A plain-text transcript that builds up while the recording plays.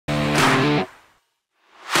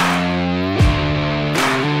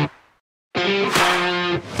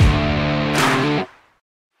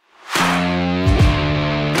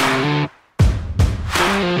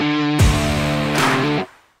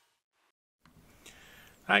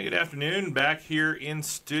Hi, good afternoon. Back here in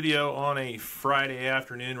studio on a Friday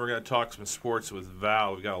afternoon. We're going to talk some sports with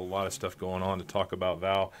Val. We've got a lot of stuff going on to talk about,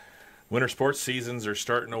 Val. Winter sports seasons are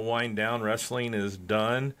starting to wind down. Wrestling is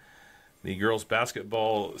done. The girls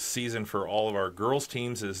basketball season for all of our girls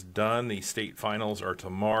teams is done. The state finals are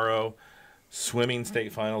tomorrow. Swimming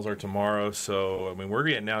state finals are tomorrow. So, I mean, we're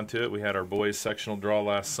getting down to it. We had our boys sectional draw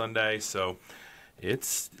last Sunday. So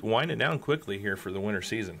it's winding down quickly here for the winter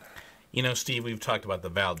season. You know, Steve, we've talked about the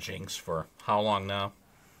Val Jinx for how long now?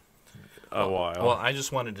 A while. Well, I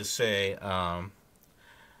just wanted to say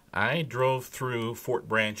I drove through Fort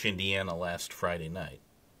Branch, Indiana last Friday night.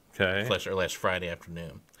 Okay. Or last Friday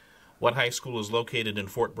afternoon. What high school is located in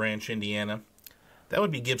Fort Branch, Indiana? That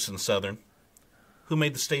would be Gibson Southern. Who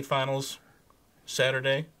made the state finals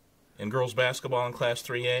Saturday in girls basketball in Class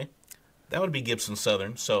 3A? That would be Gibson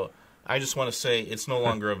Southern. So I just want to say it's no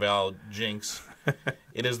longer a Val Jinx.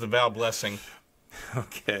 It is the Val Blessing.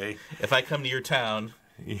 Okay. If I come to your town,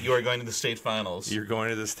 you are going to the state finals. You're going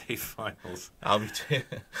to the state finals. I'll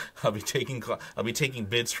be taking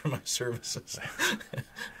bids for my services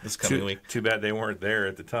this coming week. Too bad they weren't there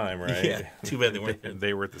at the time, right? Yeah. Too bad they weren't there.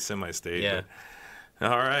 They were at the semi-state. Yeah.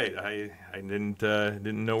 But, all right. I didn't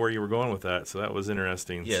know where you were going with that, so that was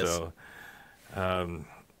interesting. Yes. So,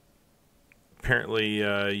 apparently,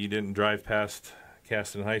 you didn't drive past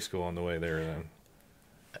Caston High School on the way there, then.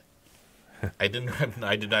 I did not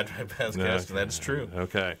drive past Caston. That is true.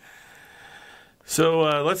 Okay. So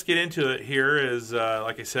let's get into it here.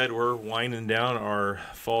 Like I said, we're winding down our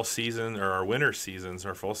fall season, or our winter seasons.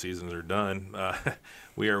 Our fall seasons are done.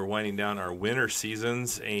 We are winding down our winter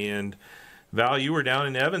seasons. And, Val, you were down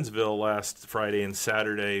in Evansville last Friday and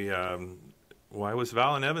Saturday. Why was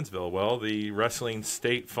Val in Evansville? Well, the wrestling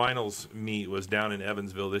state finals meet was down in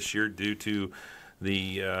Evansville this year due to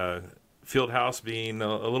the field house being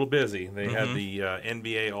a little busy. They had the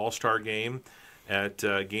NBA All-Star game at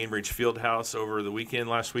Gainbridge Fieldhouse over the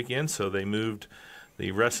last weekend, so they moved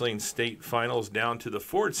the wrestling state finals down to the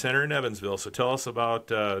Ford Center in Evansville. So tell us about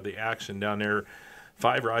the action down there.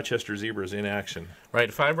 5 Rochester Zebras in action.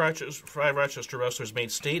 Right, 5 Rochester wrestlers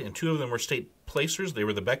made state, and 2 of them were state placers. They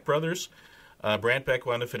were the Beck brothers. Brant Beck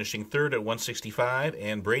wound up finishing 3rd at 165,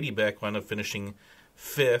 and Brady Beck wound up finishing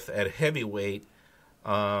 5th at heavyweight.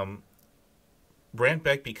 Brant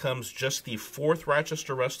Beck becomes just the 4th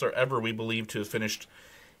Rochester wrestler ever, we believe, to have finished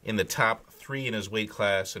in the top 3 in his weight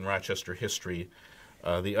class in Rochester history.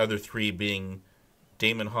 The other 3 being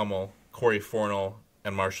Damon Hummel, Corey Fornell,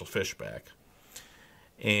 and Marshall Fishback.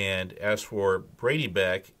 And as for Brady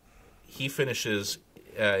Beck, he finishes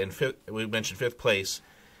in 5th. We mentioned 5th place.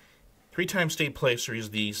 3-time state placer. He's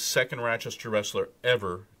the 2nd Rochester wrestler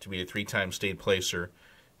ever to be a 3-time state placer.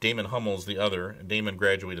 Damon Hummel's the other. Damon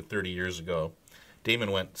graduated 30 years ago.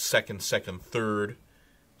 Damon went 2nd, 3rd,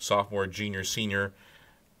 sophomore, junior, senior.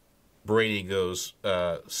 Brady goes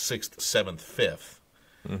 6th, 7th, 5th.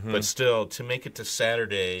 But still, to make it to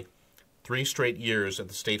Saturday, 3 straight years at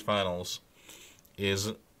the state finals,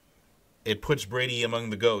 it puts Brady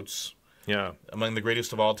among the GOATs. Yeah. Among the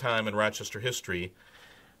greatest of all time in Rochester history.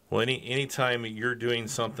 Well, any time you're doing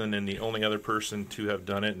something and the only other person to have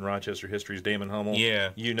done it in Rochester history is Damon Hummel,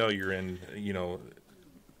 you know you're in,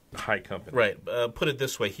 high company. Right. Put it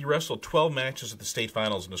this way. He wrestled 12 matches at the state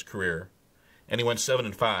finals in his career, and he went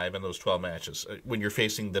 7-5 in those 12 matches when you're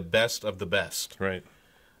facing the best of the best. Right.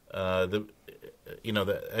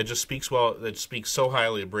 It just speaks well. It speaks so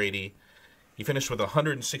highly of Brady. He finished with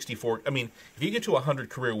 164. I mean, if you get to 100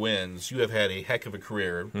 career wins, you have had a heck of a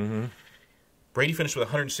career. Brady finished with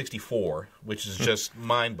 164, which is just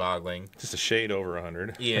mind-boggling. Just a shade over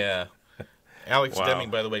 100. Yeah. Alex Deming,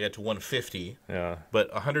 by the way, got to 150. Yeah.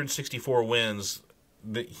 But 164 wins.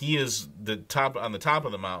 He is on the top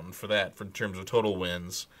of the mountain for that, in terms of total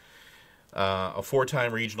wins. A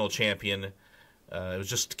 4-time regional champion. It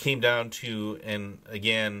just came down to, and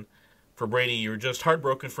again, for Brady, you were just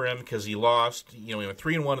heartbroken for him because he lost. He went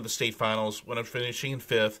 3-1 at the state finals, went up finishing in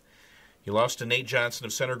 5th. He lost to Nate Johnson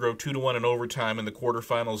of Center Grove 2-1 in overtime in the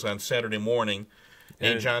quarterfinals on Saturday morning.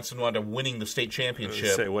 Nate Johnson wound up winning the state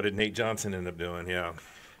championship. What did Nate Johnson end up doing? Yeah.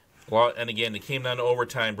 Well, and again, it came down to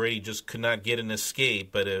overtime. Brady just could not get an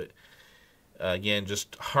escape, but again,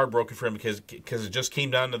 just heartbroken for him because it just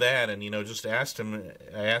came down to that. And just asked him.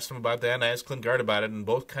 I asked him about that, and I asked Clint Gard about it, and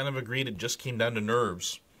both kind of agreed it just came down to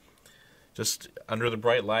nerves. Just under the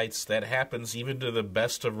bright lights, that happens even to the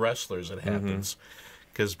best of wrestlers. It happens.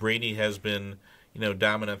 Because Brady has been,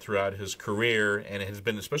 dominant throughout his career, and has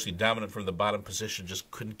been especially dominant from the bottom position.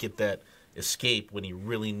 Just couldn't get that escape when he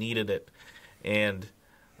really needed it, and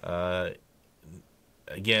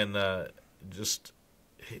again, just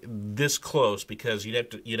this close, because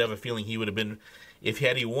you'd have a feeling he would have been, if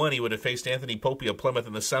he won, he would have faced Anthony Popey of Plymouth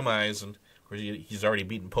in the semis, and of course he's already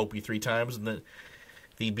beaten Popey 3 times, and then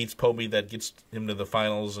if he beats Popey, that gets him to the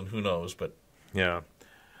finals, and who knows, but yeah,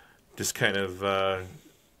 just kind of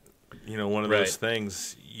one of those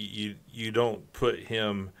things. You don't put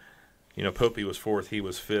him. Popey was 4th, he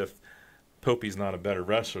was 5th. Popey's not a better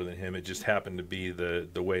wrestler than him. It just happened to be the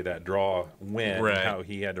way that draw went, and how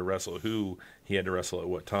he had to wrestle, who he had to wrestle at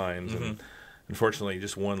what times. And unfortunately,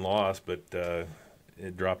 just one loss, but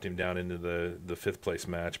it dropped him down into the 5th place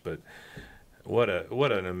match. But what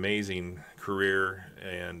an amazing career.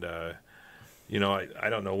 And, I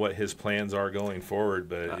don't know what his plans are going forward,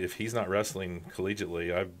 but if he's not wrestling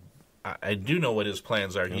collegiately, I do know what his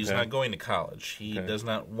plans are. He's not going to college. He does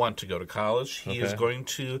not want to go to college. He is going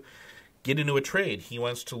to get into a trade. He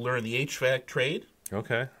wants to learn the HVAC trade.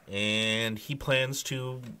 Okay. And he wants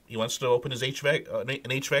to open his an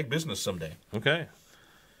HVAC business someday. Okay.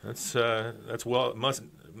 That's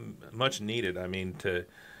much needed. I mean, to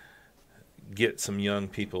get some young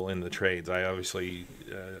people in the trades. I obviously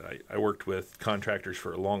I worked with contractors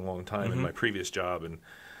for a long, long time in my previous job, and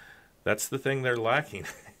that's the thing they're lacking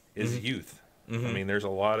is youth. I mean, there's a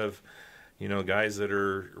lot of guys that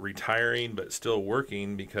are retiring but still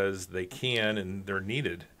working because they can and they're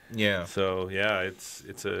needed. Yeah. So it's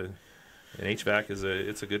an HVAC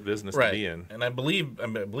it's a good business to be in. And I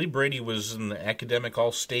believe Brady was in the academic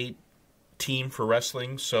all-state team for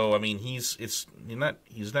wrestling. So I mean, he's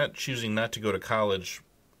not choosing not to go to college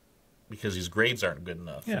because his grades aren't good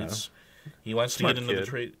enough. Yeah. He wants to get into the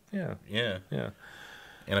trade. Yeah. Yeah. Yeah.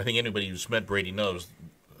 And I think anybody who's met Brady knows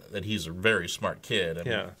that he's a very smart kid. I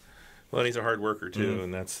mean, well, and he's a hard worker too,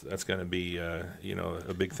 and that's going to be a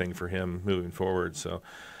big thing for him moving forward. So,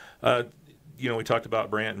 we talked about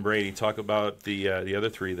Brant and Brady. Talk about the other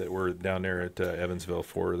 3 that were down there at Evansville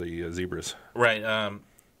for the Zebras. Right.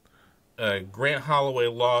 Grant Holloway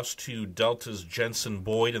lost to Delta's Jensen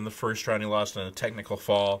Boyd in the first round. He lost in a technical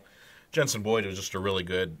fall. Jensen Boyd was just a really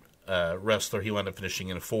good wrestler. He wound up finishing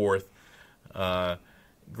in 4th.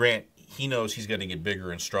 Grant, he knows he's going to get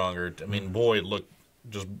bigger and stronger. I mean, Boyd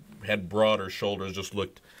had broader shoulders, just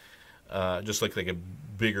looked like a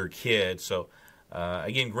bigger kid. So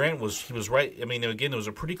again, Grant was right. I mean, again, it was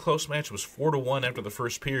a pretty close match. It was 4-1 after the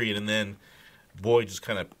first period, and then Boyd just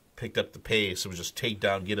kind of picked up the pace. It was just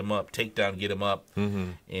takedown, get him up,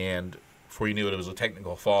 and before you knew it, it was a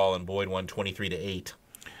technical fall, and Boyd won 23-8.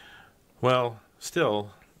 Well,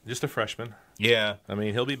 still just a freshman. Yeah, I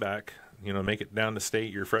mean, he'll be back. Make it down to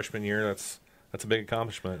state your freshman year. That's a big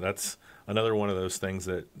accomplishment. That's another one of those things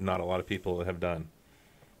that not a lot of people have done.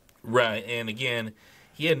 Right, and again,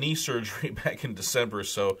 he had knee surgery back in December,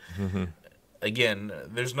 so again,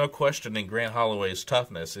 there's no questioning Grant Holloway's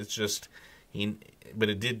toughness. It's just the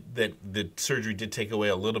surgery did take away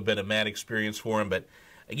a little bit of mat experience for him. But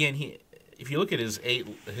again, if you look at his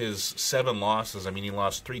 7 losses, I mean, he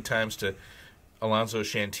lost 3 times to Alonzo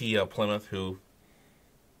Shantilla of Plymouth, who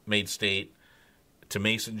made state, to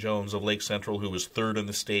Mason Jones of Lake Central, who was 3rd in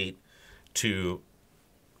the state, to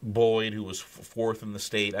Boyd, who was 4th in the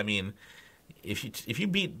state. I mean, if you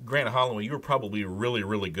beat Grant Holloway, you were probably really,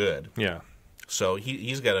 really good. Yeah. So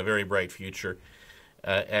he's got a very bright future.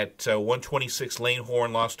 At 126, Lane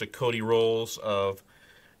Horn lost to Cody Rolls of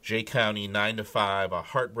Jay County 9-5, a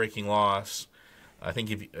heartbreaking loss. I think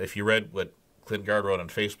if you read what Clint Gard wrote on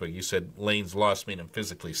Facebook, you said Lane's loss made him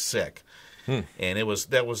physically sick. And it was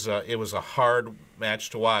a hard match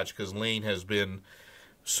to watch because Lane has been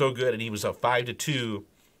so good, and he was up 5-2,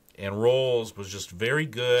 and Rolls was just very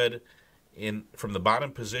good from the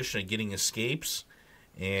bottom position at getting escapes.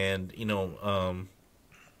 And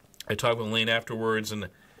I talked with Lane afterwards, and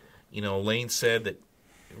Lane said that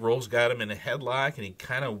Rolls got him in a headlock, and he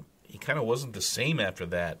kind of wasn't the same after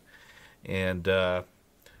that, and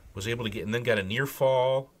was able to get, and then got a near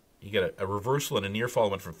fall. He got a reversal and a near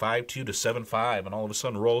fall, went from 5-2 to 7-5, and all of a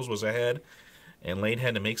sudden Rolls was ahead, and Lane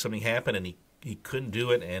had to make something happen, and he couldn't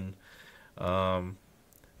do it, and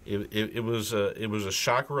it was a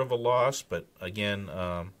shocker of a loss, but again,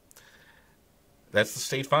 that's the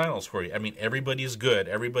state finals for you. I mean, everybody is good.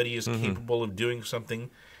 Everybody is capable of doing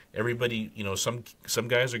something. Everybody, some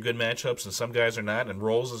guys are good matchups and some guys are not. And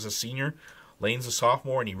Rolls is a senior, Lane's a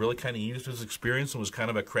sophomore, and he really kind of used his experience and was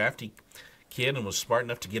kind of a crafty kid and was smart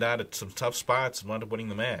enough to get out of some tough spots and wound up winning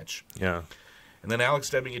the match. Yeah. And then Alex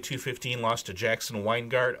Debbing at 215 lost to Jackson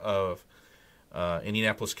Weingart of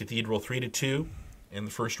Indianapolis Cathedral 3-2 in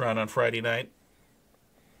the first round on Friday night.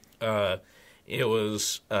 It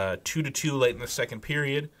was 2-2 late in the second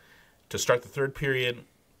period. To start the third period,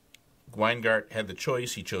 Weingart had the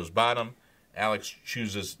choice. He chose bottom. Alex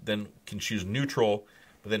can choose neutral,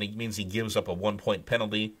 but then it means he gives up a 1-point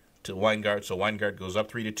penalty to Weingart, so Weingart goes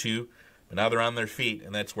up 3-2. But now they're on their feet,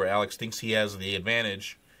 and that's where Alex thinks he has the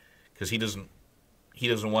advantage because he doesn't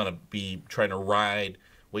want to be trying to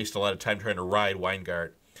waste a lot of time trying to ride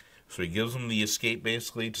Weingart. So he gives him the escape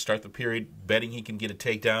basically to start the period, betting he can get a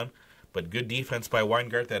takedown. But good defense by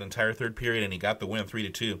Weingart that entire third period, and he got the win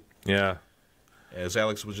 3-2. Yeah. As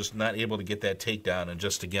Alex was just not able to get that takedown, and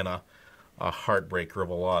just again a heartbreaker of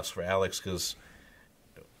a loss for Alex because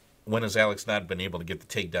when has Alex not been able to get the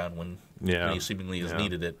takedown when he seemingly has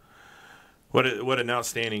needed it? What an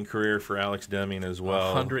outstanding career for Alex Deming as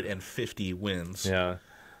well. 150 wins. Yeah,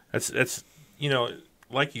 that's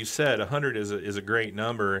like you said, 100 is a great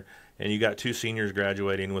number, and you got 2 seniors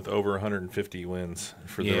graduating with over 150 wins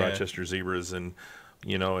for the Rochester Zebras, and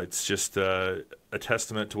it's just a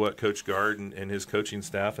testament to what Coach Gard and his coaching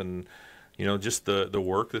staff and just the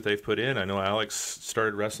work that they've put in. I know Alex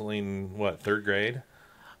started wrestling 3rd grade.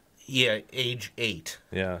 Yeah, age 8.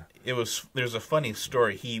 Yeah, there's a funny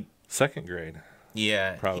story. 2nd grade.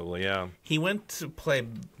 Yeah. Probably, yeah. He went to play.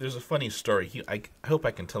 There's a funny story. I hope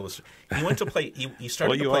I can tell this. He went to play. He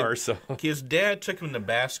started to play. So. His dad took him to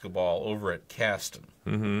basketball over at Caston.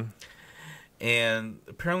 Mm-hmm. And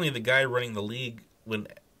apparently the guy running the league, when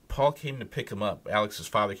Paul came to pick him up, Alex's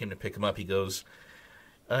father came to pick him up, he goes,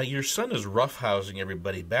 your son is roughhousing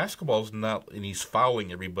everybody. Basketball's not, and he's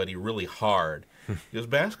fouling everybody really hard. Because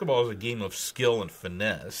basketball is a game of skill and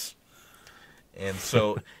finesse. And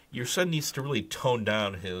so your son needs to really tone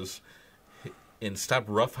down and stop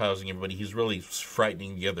roughhousing everybody. He's really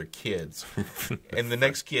frightening the other kids. And the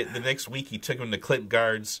next week he took him to Clinton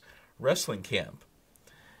Guard's wrestling camp.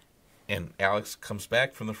 And Alex comes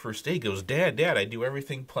back from the first day. He goes, Dad, I do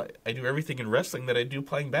everything in wrestling that I do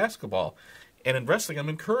playing basketball. And in wrestling, I'm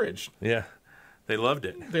encouraged. Yeah, they loved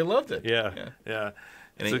it. Yeah.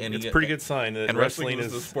 It's a pretty good sign that wrestling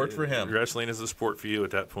is the sport for him. Wrestling is the sport for you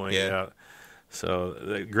at that point. Yeah.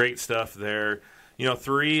 So great stuff there.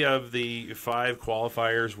 3 of the 5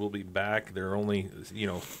 qualifiers will be back. There are only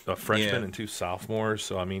a freshman and 2 sophomores.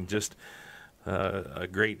 So I mean, just a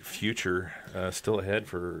great future still ahead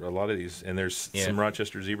for a lot of these. And there's some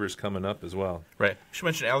Rochester Zebras coming up as well. Right. I should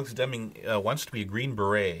mention Alex Deming wants to be a Green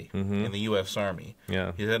Beret in the U.S. Army.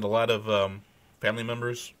 Yeah. He's had a lot of family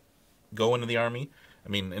members go into the Army. I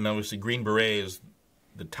mean, and obviously Green Beret is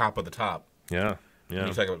the top of the top. Yeah. When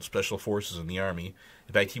you talk about special forces in the Army.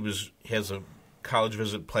 In fact, he has a college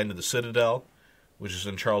visit planned to the Citadel, which is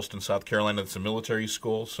in Charleston, South Carolina. It's a military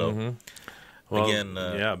school. So, well, again,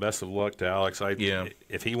 best of luck to Alex.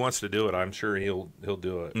 If he wants to do it, I'm sure he'll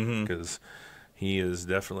do it because he is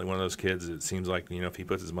definitely one of those kids. It seems like if he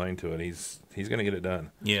puts his mind to it, he's going to get it done.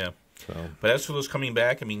 Yeah. So, but as for those coming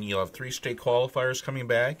back, I mean, you'll have 3 state qualifiers coming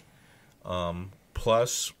back,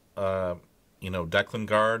 plus Declan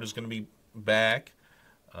Guard is going to be back.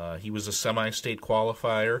 He was a semi-state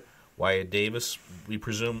qualifier. Wyatt Davis, we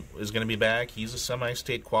presume, is going to be back. He's a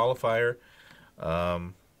semi-state qualifier. I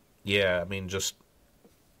mean, just,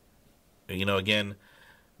 again,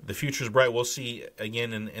 the future's bright. We'll see,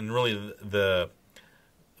 again, and really the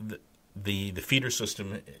feeder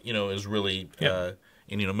system, is really,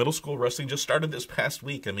 middle school wrestling just started this past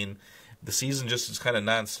week. I mean, the season just is kind of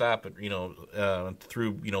nonstop,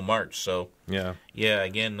 through, March. So,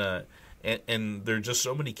 again, and there are just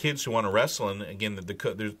so many kids who want to wrestle, and again,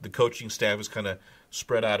 the coaching staff is kind of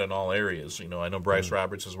spread out in all areas. I know Bryce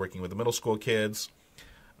Roberts is working with the middle school kids,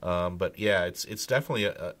 but it's definitely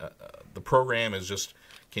the program is just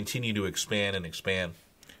continue to expand and expand.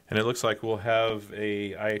 And it looks like we'll have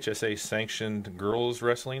a IHSA sanctioned girls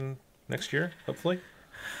wrestling next year, hopefully.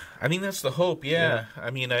 I mean, that's the hope. Yeah.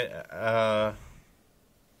 I mean, I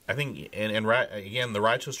think, and again, the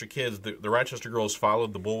Rochester kids, the Rochester girls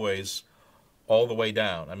followed the boys all the way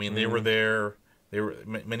down. I mean, they were there.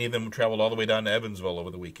 Many of them traveled all the way down to Evansville over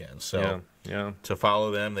the weekend. So to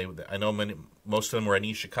follow them, I know most of them were in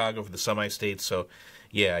East Chicago for the semi-state. So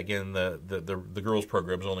again, the girls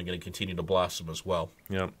program is only going to continue to blossom as well.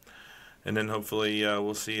 Yeah. And then hopefully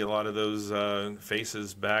we'll see a lot of those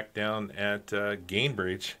faces back down at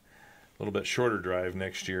Gainbridge. A little bit shorter drive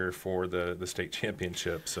next year for the state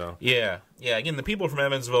championship. So again, the people from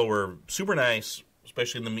Evansville were super nice,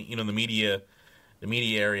 especially in the media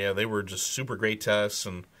area. They were just super great to us,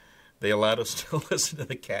 and they allowed us to listen to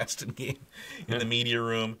the Caston game in the media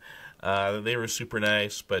room. They were super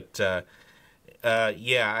nice, but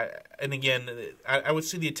and again, I would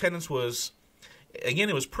say the attendance was, again,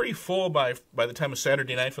 it was pretty full by the time of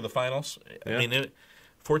Saturday night for the finals. I mean,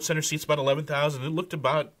 Ford Center seats about 11,000. It looked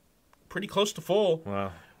about pretty close to full.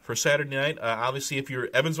 Wow. for Saturday night. Obviously, if you're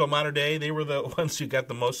Evansville Mater Dei, they were the ones who got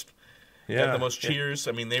the most cheers.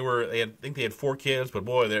 I mean, I think they had 4 kids, but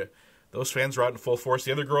boy, those fans were out in full force.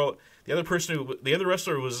 The other wrestler who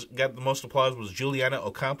got the most applause was Juliana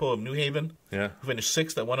Ocampo of New Haven, who finished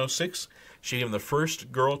 6th at 106. She became the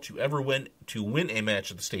first girl to ever win a match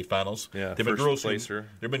at the state finals. Yeah, there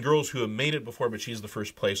have been girls who have made it before, but she's the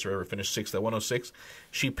first placer ever, finished 6th at 106.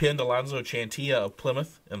 She pinned Alonzo Chantilla of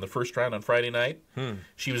Plymouth in the first round on Friday night.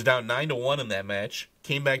 She was down 9-1 in that match,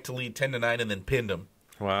 came back to lead 10-9, and then pinned him.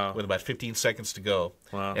 Wow! With about 15 seconds to go.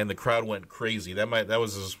 Wow! And the crowd went crazy. That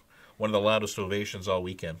was one of the loudest ovations all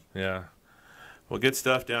weekend. Yeah. Well, good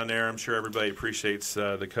stuff down there. I'm sure everybody appreciates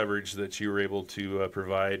the coverage that you were able to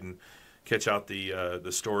provide and catch out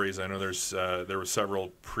the stories. I know there were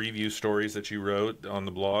several preview stories that you wrote on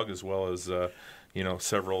the blog, as well as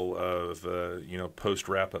several of post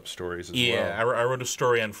wrap up stories as well. Yeah, I wrote a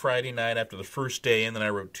story on Friday night after the first day, and then I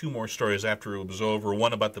wrote 2 more stories after it was over.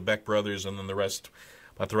 One about the Beck brothers, and then the rest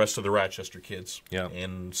about the rest of the Rochester kids. Yeah,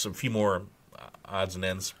 and some few more odds and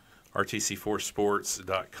ends.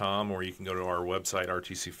 RTC4sports.com, or you can go to our website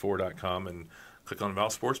RTC4.com and click on Val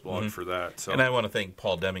Sports Blog for that. So, and I want to thank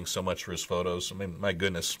Paul Deming so much for his photos. I mean, my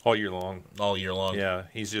goodness, all year long. Yeah,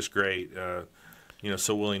 he's just great.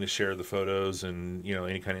 So willing to share the photos and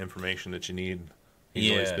any kind of information that you need.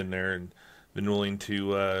 He's always been there and been willing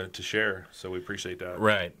to share. So we appreciate that.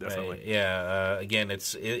 Right, definitely. Right. Yeah. Again,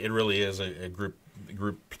 it really is a group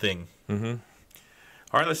thing. Mm-hmm.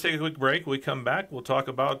 All right, let's take a quick break. When we come back, we'll talk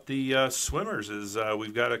about the swimmers.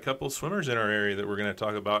 We've got a couple swimmers in our area that we're going to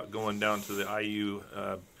talk about going down to the IU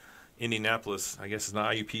Indianapolis. I guess it's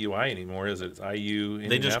not IUPUI anymore, is it? It's IU Indianapolis.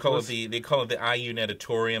 They just call it the IU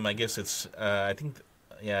Natatorium. I guess it's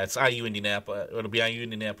it's IU Indianapolis. It'll be IU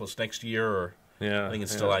Indianapolis next year, or I think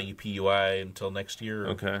it's still IUPUI until next year.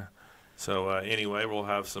 Okay. So anyway, we'll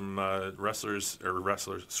have some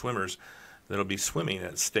swimmers that'll be swimming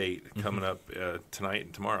at state coming up tonight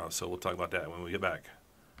and tomorrow. So we'll talk about that when we get back.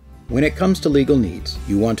 When it comes to legal needs,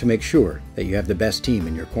 you want to make sure that you have the best team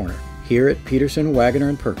in your corner. Here at Peterson,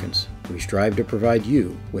 Waggoner & Perkins, we strive to provide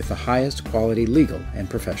you with the highest quality legal and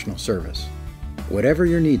professional service. Whatever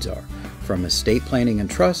your needs are, from estate planning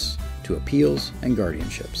and trusts to appeals and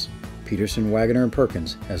guardianships, Peterson, Waggoner &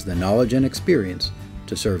 Perkins has the knowledge and experience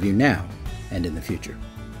to serve you now and in the future.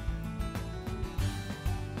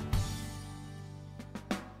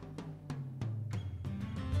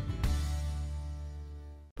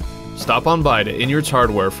 Stop on by to Inyards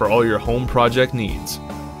Hardware for all your home project needs.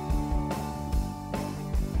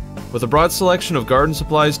 With a broad selection of garden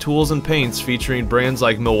supplies, tools, and paints featuring brands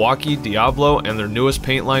like Milwaukee, Diablo, and their newest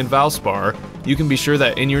paint line Valspar, you can be sure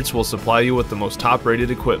that Inyards will supply you with the most top-rated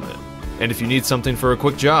equipment. And if you need something for a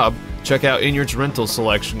quick job, check out Inyards Rental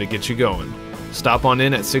Selection to get you going. Stop on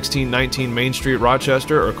in at 1619 Main Street,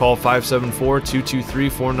 Rochester, or call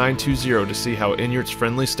 574-223-4920 to see how Inyards'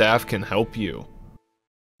 friendly staff can help you.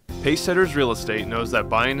 Pacesetters Real Estate knows that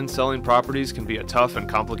buying and selling properties can be a tough and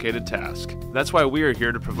complicated task. That's why we are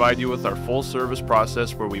here to provide you with our full-service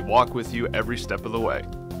process where we walk with you every step of the way.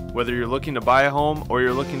 Whether you're looking to buy a home or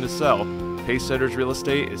you're looking to sell, Pacesetters Real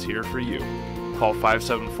Estate is here for you. Call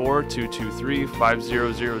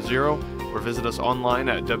 574-223-5000 or visit us online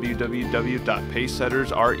at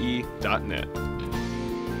www.pacesettersre.net.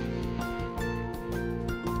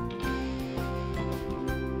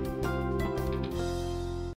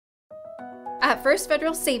 At First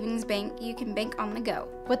Federal Savings Bank, you can bank on the go.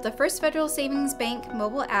 With the First Federal Savings Bank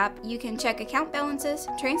mobile app, you can check account balances,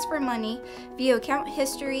 transfer money, view account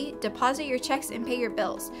history, deposit your checks, and pay your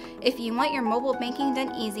bills. If you want your mobile banking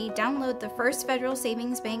done easy, download the First Federal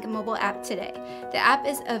Savings Bank mobile app today. The app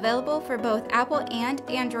is available for both Apple and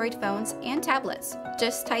Android phones and tablets.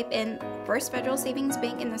 Just type in First Federal Savings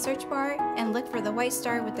Bank in the search bar and look for the white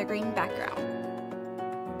star with the green background.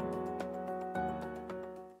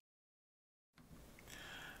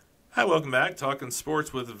 Hi, welcome back. Talking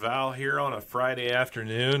sports with Val here on a Friday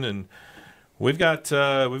afternoon, and we've got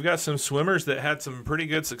some swimmers that had some pretty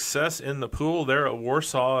good success in the pool there at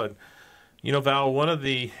Warsaw. And Val, one of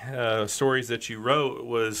the stories that you wrote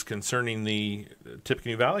was concerning the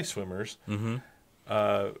Tippecanoe Valley swimmers.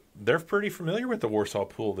 Mm-hmm. They're pretty familiar with the Warsaw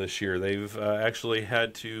pool this year. They've actually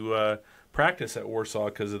had to practice at Warsaw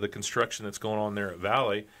because of the construction that's going on there at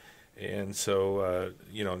Valley. And so,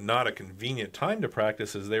 not a convenient time to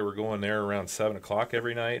practice, as they were going there around 7 o'clock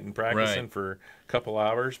every night and practicing for a couple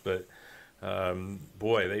hours. But,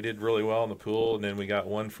 boy, they did really well in the pool. And then we got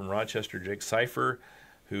one from Rochester, Jake Cipher,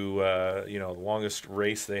 who, the longest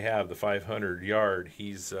race they have, the 500-yard,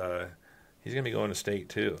 he's going to be going to state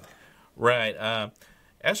too. Right.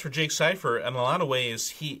 as for Jake Seifer, in a lot of ways,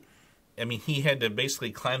 he had to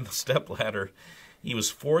basically climb the stepladder. He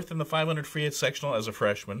was 4th in the 500 free at sectional as a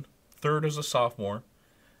freshman, 3rd as a sophomore,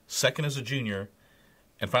 2nd as a junior,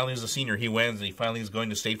 and finally as a senior he wins, and he finally is going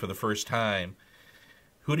to state for the first time.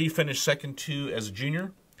 Who did he finish second to as a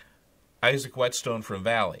junior? Isaac Whetstone from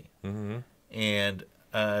Valley. Mm-hmm. And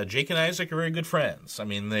Jake and Isaac are very good friends. I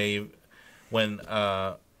mean, when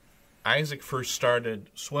Isaac first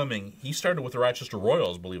started swimming, he started with the Rochester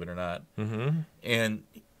Royals, believe it or not. Mm-hmm. And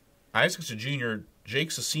Isaac's a junior,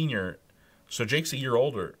 Jake's a senior, so Jake's a year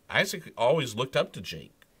older. Isaac always looked up to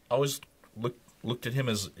Jake, always looked at him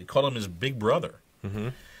called him his big brother. Mm-hmm.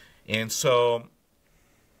 And so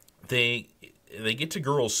they get to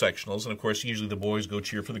girls sectionals, and of course usually the boys go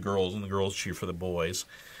cheer for the girls and the girls cheer for the boys.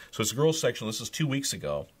 So it's a girls sectional. This is 2 weeks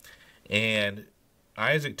ago, and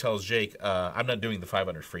Isaac tells Jake, "I'm not doing the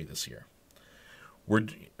 500 free this year. We're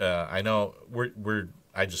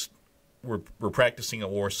practicing at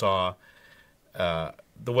Warsaw.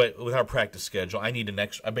 With our practice schedule, I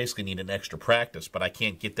basically need an extra practice, but I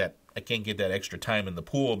can't get that extra time in the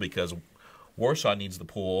pool because Warsaw needs the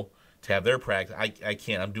pool to have their practice. I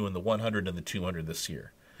can't. I'm doing the 100 and the 200 this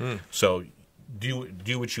year. So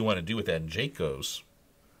do what you want to do with that." And Jake goes,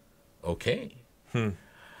 "Okay."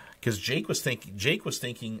 Because Jake was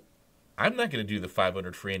thinking, I'm not going to do the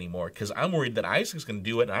 500 free anymore because I'm worried that Isaac's going to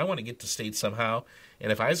do it, and I want to get to state somehow.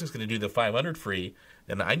 And if Isaac's going to do the 500 free,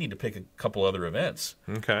 then I need to pick a couple other events.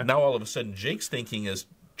 Okay. Now all of a sudden, Jake's thinking is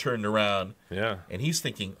turned around. Yeah. And he's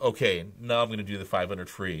thinking, okay, now I'm going to do the 500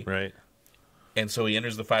 free. Right. And so he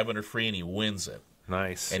enters the 500 free and he wins it.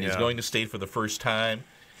 Nice. And he's going to state for the first time.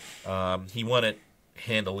 He won it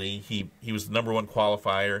handily. He was the number one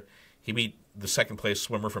qualifier. He beat the second place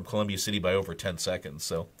swimmer from Columbia City by over 10 seconds.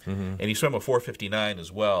 So, and he swam a 4:59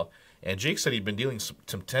 as well. And Jake said he'd been dealing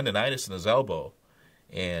some tendonitis in his elbow,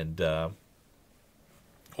 and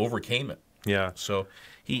overcame it. Yeah. So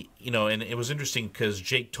and it was interesting because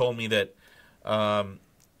Jake told me that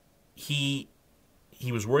he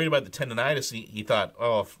was worried about the tendonitis. And he thought,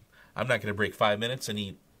 I'm not going to break 5 minutes, and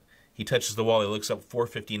he touches the wall. He looks up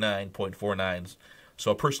 4:59.49,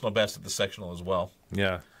 so a personal best at the sectional as well.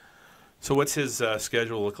 Yeah. So what's his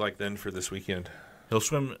schedule look like then for this weekend? He'll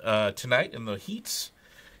swim tonight in the heats.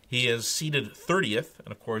 He is seeded 30th,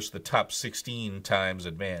 and of course the top 16 times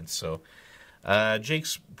advance. So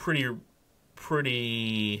Jake's pretty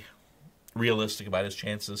realistic about his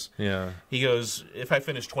chances. Yeah. He goes, if I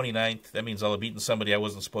finish 29th, that means I'll have beaten somebody I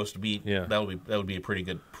wasn't supposed to beat. Yeah. That would be a pretty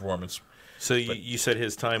good performance. So you said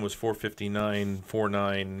his time was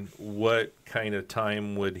 4:59.49. What kind of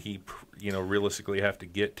time would he, realistically have to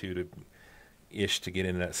get to get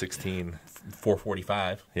in that 16?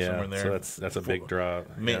 4:45. Yeah, somewhere in there. So that's a big drop.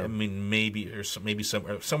 I mean, maybe somewhere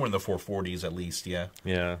in the 440s at least. Yeah.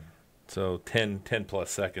 Yeah. So 10 plus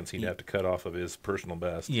seconds he'd have to cut off of his personal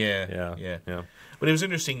best. Yeah. But it was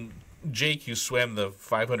interesting. Jake, who swam the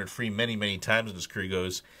 500 free many, many times in his career,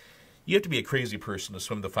 goes, you have to be a crazy person to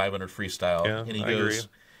swim the 500 freestyle. Yeah, and he I goes,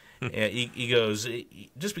 he goes,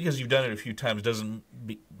 just because you've done it a few times doesn't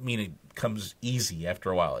mean it comes easy after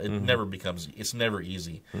a while. It never becomes. It's never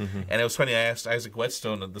easy. Mm-hmm. And it was funny. I asked Isaac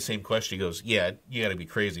Whetstone the same question. He goes, "Yeah, you got to be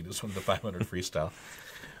crazy to swim the 500 freestyle."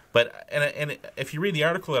 But and if you read the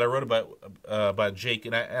article that I wrote about Jake,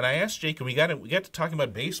 and I asked Jake, and we got to talking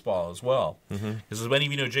about baseball as well, because as many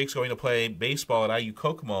of you know, Jake's going to play baseball at IU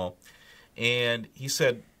Kokomo, and he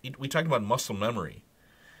said we talked about muscle memory,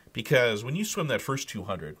 because when you swim that first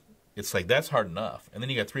 200, it's like that's hard enough, and then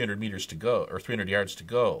you got 300 meters to go or 300 yards to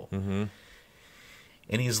go, and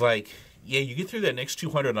he's like, yeah, you get through that next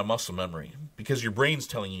 200 on muscle memory because your brain's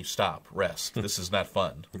telling you stop, rest, this is not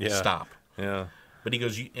fun, stop. Yeah. But he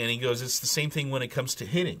goes, it's the same thing when it comes to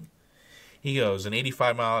hitting. He goes, an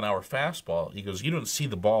 85-mile-an-hour fastball, he goes, you don't see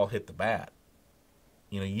the ball hit the bat.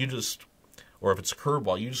 You just, or if it's a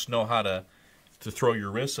curveball, you just know how to throw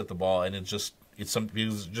your wrist at the ball, and it's just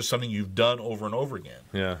something you've done over and over again.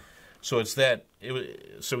 Yeah. So it's that. It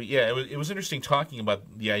was interesting talking about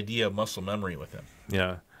the idea of muscle memory with him.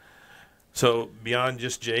 Yeah. So beyond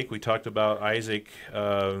just Jake, we talked about Isaac.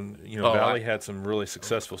 Valley had some really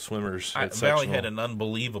successful swimmers at sectional. Valley had an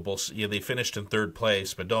unbelievable. They finished in third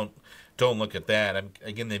place, but don't look at that.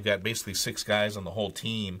 Again, they've got basically 6 guys on the whole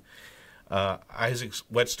team. Isaac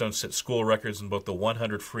Whetstone set school records in both the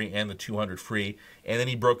 100 free and the 200 free, and then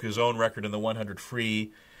he broke his own record in the 100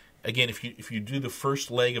 free. Again, if you do the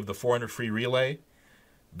first leg of the 400 free relay,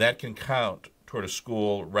 that can count toward a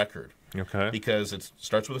school record. Okay. Because it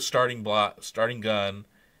starts with a starting gun,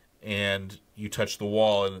 and you touch the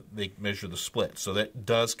wall, and they measure the split. So that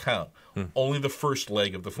does count. Only the first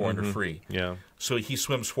leg of the 400 free. Yeah. So he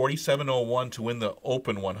swims 47.01 to win the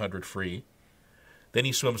open 100 free. Then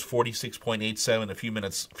he swims 46.87 a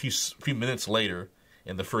few minutes later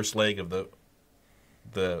in the first leg of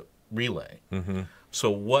the relay. So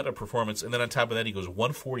what a performance. And then on top of that, he goes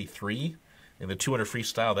 143 in the 200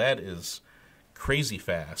 freestyle. That is crazy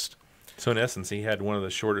fast. So in essence, he had one of the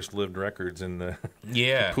shortest lived records in the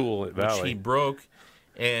Yeah, pool at Valley. which he broke.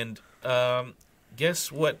 And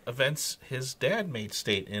guess what events his dad made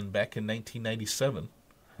state in back in 1997?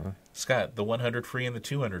 Scott, the 100 free and the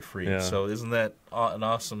 200 free. Yeah. So isn't that an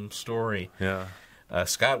awesome story? Yeah.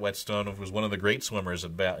 Scott Whetstone was one of the great swimmers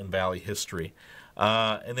in Valley history.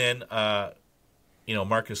 And then,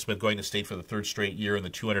 Marcus Smith going to state for the third straight year in the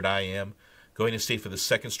 200 IM, going to state for the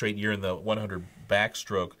second straight year in the 100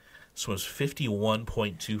 backstroke, swims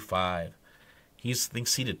 51.25. He's, I think,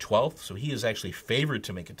 seated 12th, so he is actually favored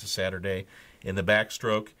to make it to Saturday in the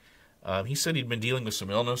backstroke. He said he'd been dealing with some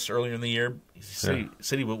illness earlier in the year. He said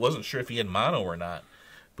he wasn't sure if he had mono or not,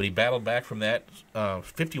 but he battled back from that.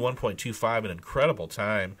 51.25, an incredible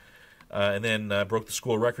time, and then broke the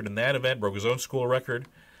school record in that event, broke his own school record.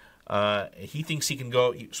 He thinks he can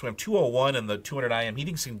go. He swam 2:01 in the 200 IM. He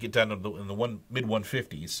thinks he can get down in the mid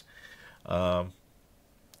 150s.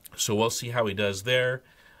 So we'll see how he does there.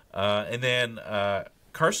 And then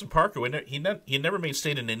Carson Parker, he never made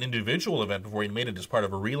state in an individual event before. He made it as part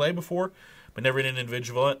of a relay before, but never in an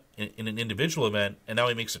individual event, and now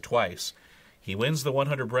he makes it twice. He wins the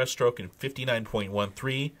 100 breaststroke in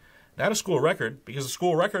 59.13. Not a school record, because the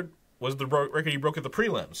school record was the record he broke at the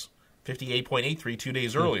prelims, 58.83 2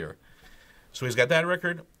 days earlier. So he's got that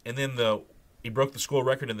record, and then he broke the school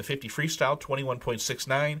record in the 50 freestyle,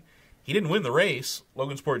 21.69. He didn't win the race.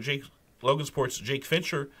 Logansport's Jake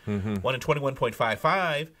Fincher won in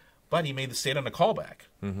 21.55, but he made the state on a callback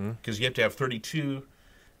because you have to have 32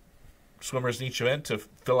 swimmers in each event to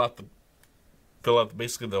fill out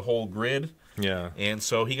basically the whole grid. Yeah. And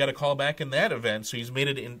so he got a call back in that event, so he's made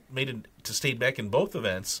it to state back in both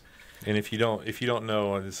events. And if you don't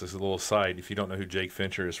know, this is a little side. If you don't know who Jake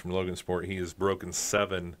Fincher is from Logansport, he has broken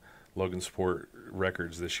 7 Logansport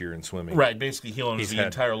records this year in swimming. Right, basically he owns the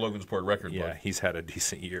entire Logansport record book. Yeah, he's had a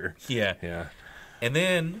decent year. Yeah. Yeah. And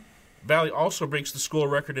then Valley also breaks the school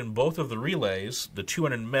record in both of the relays, the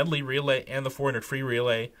 200 medley relay and the 400 free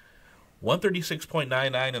relay,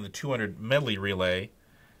 136.99 in the 200 medley relay,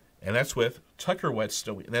 and that's with Tucker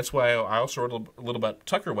Whetstone. And that's why I also wrote a little about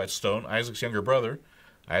Tucker Whetstone, Isaac's younger brother.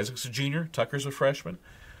 Isaac's a junior, Tucker's a freshman.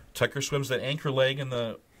 Tucker swims that anchor leg in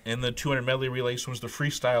the 200 medley relay, swims the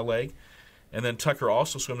freestyle leg, and then Tucker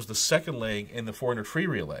also swims the second leg in the 400 free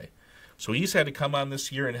relay. So he's had to come on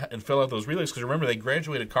this year and fill out those relays, because remember, they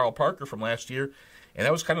graduated Carl Parker from last year, and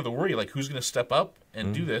that was kind of the worry, like, who's going to step up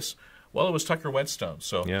and do this? Well, it was Tucker Whetstone.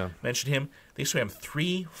 So mentioned him. They swam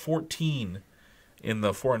 3:14 in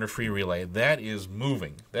the 400 free relay. That is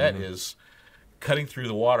moving. That is cutting through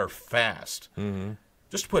the water fast.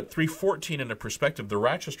 Just to put 3:14 into perspective, the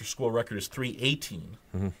Rochester school record is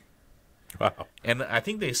 3:18. Wow. And I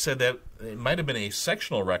think they said that it might have been a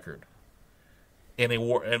sectional record. And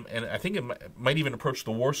I think it might even approach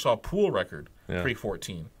the Warsaw pool record,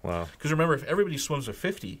 3:14. Wow. Because remember, if everybody swims a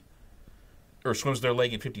 50, or swims their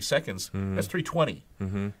leg in 50 seconds, that's 3:20.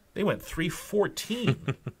 They went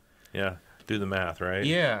 3:14. Yeah, do the math, right?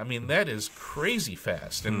 Yeah, I mean, that is crazy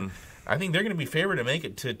fast. And I think they're going to be favored to make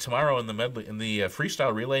it to tomorrow in the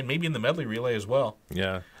freestyle relay, and maybe in the medley relay as well.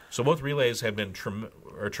 Yeah. So both relays have been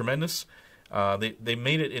tremendous. They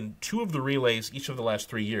made it in 2 of the relays each of the last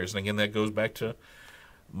 3 years. And again, that goes back to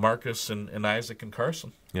Marcus and Isaac and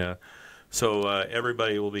Carson. Yeah. So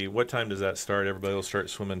everybody will be. What time does that start? Everybody will start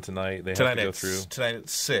swimming tonight. They have to go through tonight at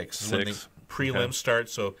 6 is when the prelims start.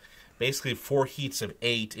 So basically 4 heats of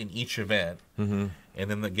 8 in each event, and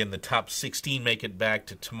then again the top 16 make it back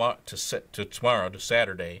to tomorrow to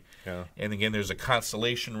Saturday. Yeah. And again, there's a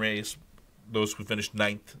consolation race. Those who finished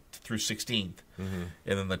 9th through 16th, and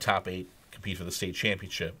then the top 8 compete for the state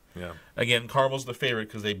championship. Yeah. Again, Carmel's the favorite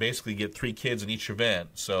because they basically get 3 kids in each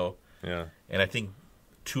event. So yeah. And I think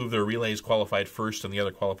 2 of their relays qualified first and the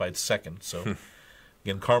other qualified second. So,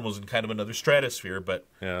 again, Carmel's in kind of another stratosphere. But,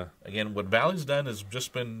 again, what Valley's done has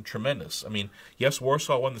just been tremendous. I mean, yes,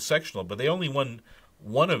 Warsaw won the sectional, but they only won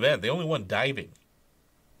 1 event. They only won diving,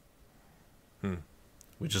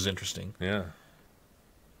 which is interesting. Yeah.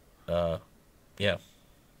 Yeah.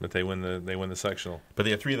 But they win the sectional. But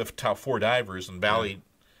they had 3 of the top 4 divers, and Valley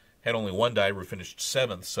had only 1 diver who finished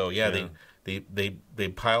 7th. So, They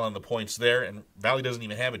pile on the points there, and Valley doesn't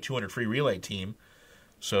even have a 200 free relay team.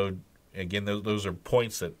 So, again, those are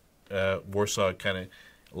points that Warsaw kind of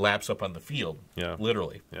laps up on the field,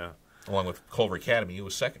 literally. Yeah. Along with Culver Academy, who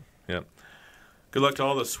was second. Yeah. Good luck to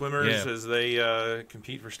all the swimmers Yeah. as they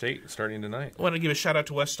compete for state starting tonight. I want to give a shout-out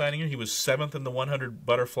to Wes Steininger. He was 7th in the 100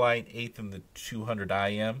 butterfly and 8th in the 200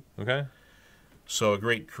 IM. Okay. So a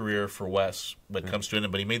great career for Wes when it comes to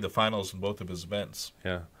it, but he made the finals in both of his events.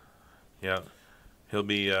 Yeah. Yeah. He'll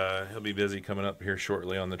be busy coming up here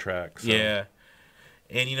shortly on the track. So. Yeah.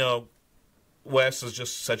 And, you know, Wes is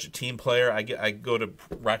just such a team player. I go to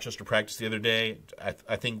Rochester practice the other day.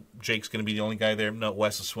 I think Jake's going to be the only guy there. No,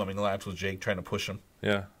 Wes is swimming laps with Jake, trying to push him.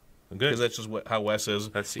 Yeah. Good. Because that's just how Wes is.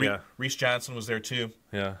 That's Reese Johnson was there too.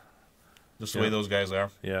 Yeah. Just the way those guys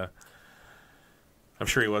are. Yeah. I'm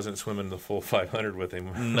sure he wasn't swimming the full 500 with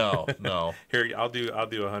him. No. Here, I'll do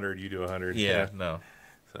 100. You do 100. Yeah. No.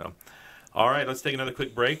 So. All right, let's take another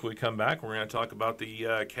quick break. When we come back, we're going to talk about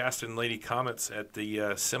the Caston Lady Comets at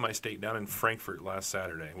the semi-state down in Frankfort last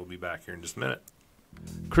Saturday. We'll be back here in just a minute.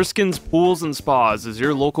 Chriskin's Pools and Spas is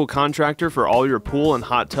your local contractor for all your pool and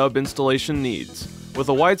hot tub installation needs. With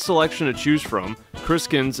a wide selection to choose from,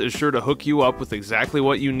 Chriskin's is sure to hook you up with exactly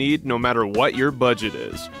what you need, no matter what your budget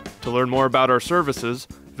is. To learn more about our services,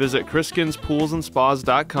 visit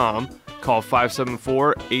chriskinspoolsandspas.com, call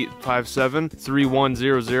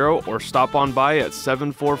 574-857-3100, or stop on by at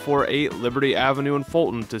 7448 Liberty Avenue in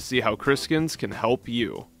Fulton to see how Chriskin's can help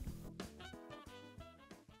you.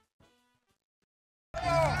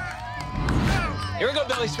 Here we go,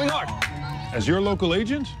 Billy. Swing hard. As your local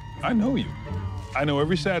agent, I know you. I know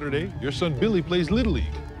every Saturday your son Billy plays Little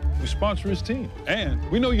League. We sponsor his team. And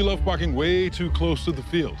we know you love parking way too close to the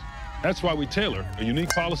field. That's why we tailor a unique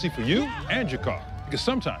policy for you and your car. Because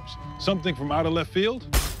sometimes something from out of left field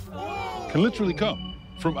can literally come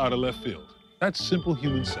from out of left field. That's simple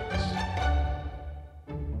human sense.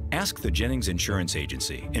 Ask the Jennings Insurance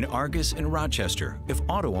Agency in Argus and Rochester if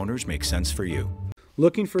auto owners make sense for you.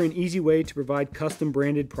 Looking for an easy way to provide custom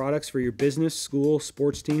branded products for your business, school,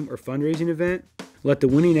 sports team, or fundraising event? Let the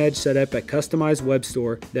Winning Edge set up a customized web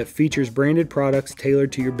store that features branded products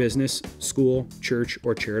tailored to your business, school, church,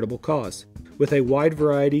 or charitable cause. With a wide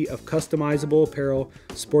variety of customizable apparel,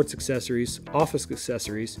 sports accessories, office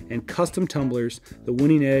accessories, and custom tumblers, the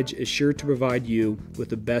Winning Edge is sure to provide you with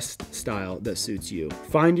the best style that suits you.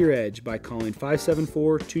 Find your edge by calling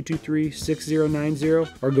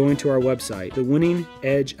 574-223-6090 or going to our website,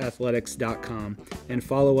 thewinningedgeathletics.com, and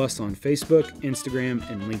follow us on Facebook, Instagram,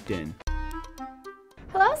 and LinkedIn.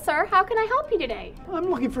 Hello, sir. How can I help you today?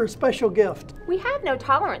 I'm looking for a special gift. We have no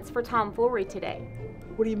tolerance for tomfoolery today.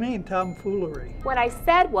 What do you mean, tomfoolery? What I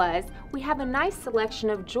said was, we have a nice selection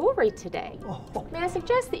of jewelry today. Oh. May I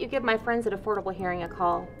suggest that you give my friends at Affordable Hearing a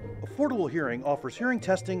call? Affordable Hearing offers hearing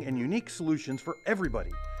testing and unique solutions for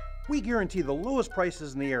everybody. We guarantee the lowest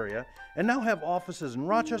prices in the area and now have offices in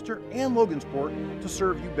Rochester and Logansport to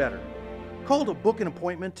serve you better. Call to book an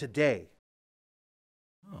appointment today.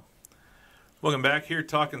 Welcome back here,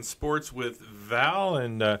 talking sports with Val,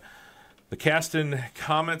 and the Caston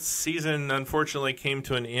Comets season unfortunately came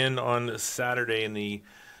to an end on Saturday in the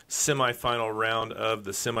semifinal round of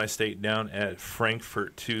the semi-state down at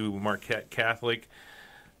Frankfort to Marquette Catholic.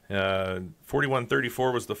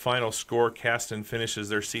 41-34 was the final score. Caston finishes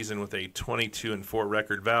their season with a 22-4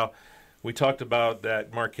 record. Val, we talked about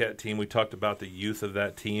that Marquette team. We talked about the youth of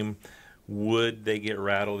that team. Would they get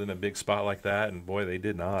rattled in a big spot like that? And boy, they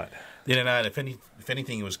did not. They did not. If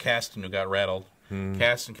anything, it was Caston who got rattled.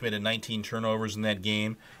 Caston committed 19 turnovers in that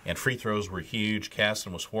game, and free throws were huge.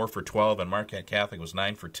 Caston was 4 for 12, and Marquette Catholic was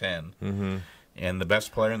 9 for 10. Mm-hmm. And the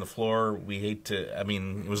best player on the floor, it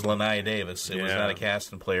was Lanaya Davis. It was not a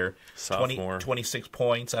Caston player. Sophomore. 26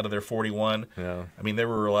 points out of their 41. Yeah. I mean, there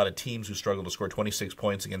were a lot of teams who struggled to score 26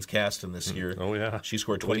 points against Caston this year. Oh, yeah. She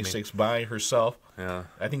scored 26 by herself. Yeah.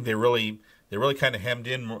 I think they really kind of hemmed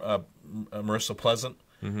in Marissa Pleasant.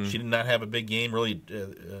 Mm-hmm. She did not have a big game, really.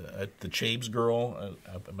 The Chabes girl,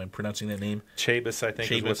 am I pronouncing that name? Chabas, I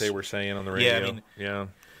think, is what they were saying on the radio. Yeah,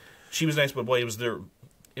 she was nice, but boy, it was their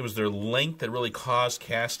length that really caused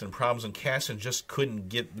Caston problems, and Caston just couldn't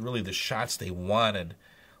get really the shots they wanted,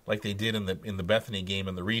 like they did in the Bethany game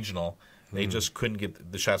in the regional. They just couldn't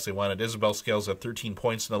get the shots they wanted. Isabel Scales had 13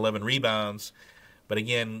 points and 11 rebounds, but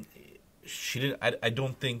again, she didn't. I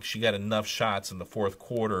don't think she got enough shots in the fourth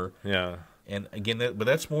quarter. Yeah. And again, but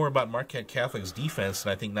that's more about Marquette Catholic's defense,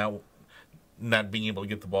 and I think now not being able to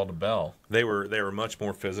get the ball to Bell. They were much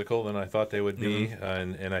more physical than I thought they would be,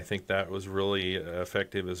 and I think that was really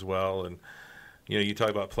effective as well. And you talk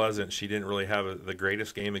about Pleasant; she didn't really have the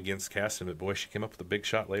greatest game against Caston, but boy, she came up with a big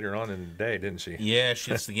shot later on in the day, didn't she? Yeah,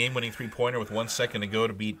 she hits the game-winning three-pointer with 1 second to go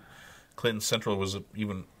to beat Clinton Central. Was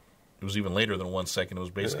even it was even later than 1 second. It was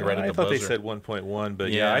basically right at the buzzer. I thought they said 1.1,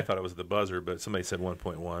 but yeah, I thought it was the buzzer, but somebody said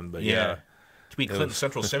 1.1. But yeah. To beat Clinton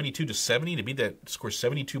Central 72-70, to beat that, score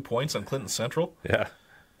 72 points on Clinton Central. Yeah.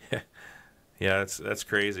 Yeah, that's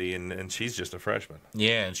crazy, and she's just a freshman.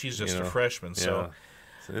 Yeah, and she's just a freshman. So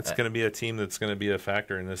it's going to be a team that's going to be a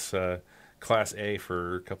factor in this Class A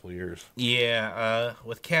for a couple of years. Yeah,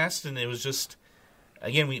 with Caston, it was just,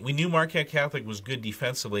 again, we knew Marquette Catholic was good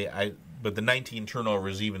defensively, but the 19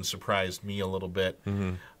 turnovers even surprised me a little bit.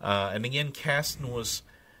 Mm-hmm. And again, Caston was,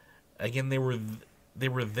 again, they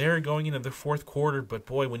were there going into the fourth quarter, but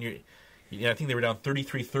boy, when I think they were down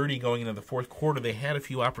 33-30 going into the fourth quarter. They had a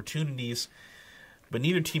few opportunities, but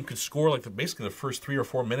neither team could score like basically the first 3 or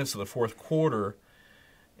 4 minutes of the fourth quarter.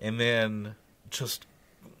 And then just,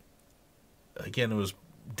 again, it was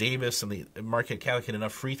Davis and the Marquette Catholic had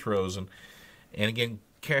enough free throws. And again,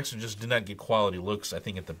 Caston just did not get quality looks, I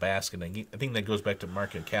think, at the basket. I think that goes back to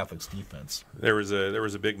Marquette Catholic's defense. There was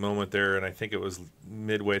a big moment there, and I think it was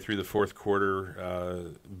midway through the fourth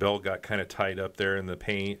quarter. Bell got kind of tied up there in the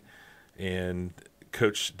paint. And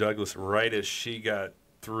Coach Douglas, right as she got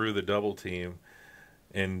through the double team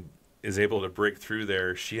and is able to break through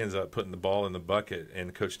there, she ends up putting the ball in the bucket,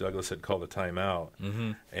 and Coach Douglas had called a timeout.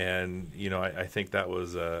 Mm-hmm. And, I think that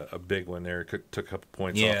was a big one there. Took a couple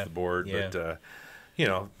points off the board. Yeah. But,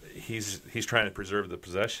 he's trying to preserve the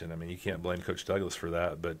possession. I mean, you can't blame Coach Douglas for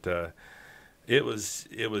that. But it was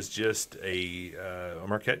just a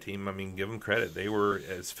Marquette team. I mean, give them credit. They were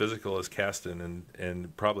as physical as Caston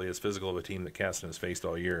and probably as physical of a team that Caston has faced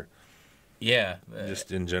all year. Yeah.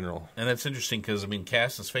 Just in general. And that's interesting because, I mean,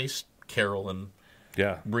 Caston's faced Carroll and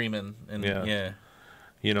Bremen. And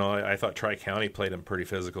I thought Tri-County played them pretty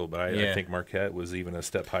physical, but I think Marquette was even a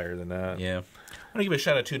step higher than that. Yeah. I want to give a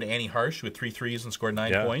shout-out, too, to Annie Harsh, who had 3 threes and scored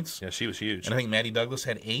 9 points. Yeah, she was huge. And I think Maddie Douglas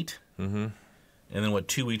had 8. Mm-hmm. And then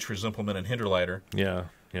 2 each for Zimpelman and Hinderleiter. Yeah.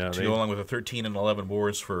 To go along with a 13 and 11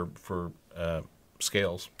 boards for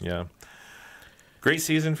Scales. Yeah. Great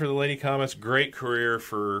season for the Lady Comets. Great career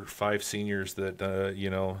for 5 seniors that,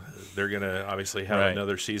 they're going to obviously have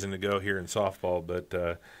another season to go here in softball.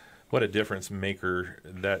 But what a difference maker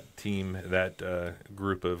that team, that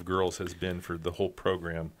group of girls has been for the whole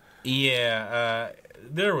program. Yeah.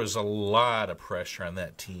 There was a lot of pressure on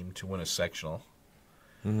that team to win a sectional.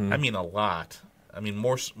 Mm-hmm. I mean, a lot. I mean,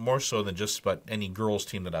 more so than just about any girls'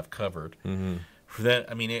 team that I've covered. Mm-hmm. For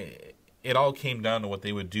that, I mean, it all came down to what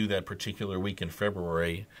they would do that particular week in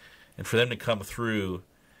February, and for them to come through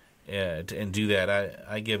and do that,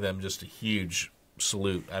 I give them just a huge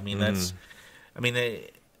salute. I mean, that's, I mean, a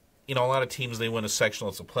lot of teams, they win a sectional,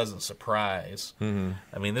 it's a pleasant surprise. Mm-hmm.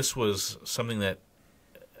 I mean, this was something that,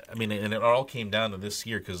 and it all came down to this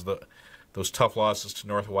year because those tough losses to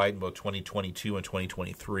North White in both 2022 and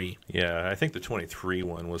 2023. Yeah, I think the 23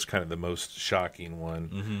 one was kind of the most shocking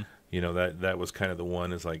one. Mm-hmm. That was kind of the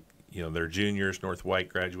one is like, they're juniors. North White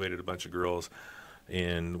graduated a bunch of girls.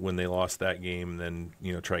 And when they lost that game, then,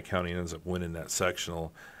 Tri-County ends up winning that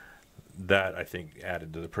sectional. That, I think,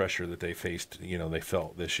 added to the pressure that they faced, they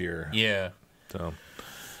felt this year. Yeah. So,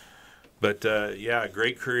 but,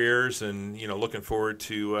 great careers, and, looking forward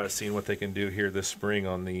to seeing what they can do here this spring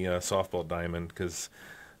on the softball diamond, because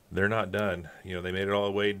they're not done. They made it all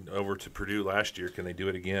the way over to Purdue last year. Can they do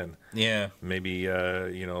it again? Yeah. Maybe,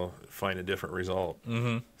 find a different result.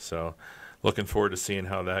 Mm-hmm. So, looking forward to seeing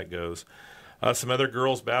how that goes. Some other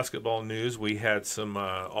girls' basketball news. We had some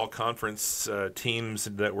all-conference teams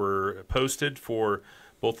that were posted for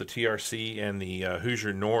both the TRC and the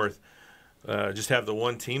Hoosier North. Just have the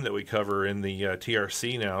one team that we cover in the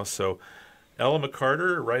TRC now. So Ella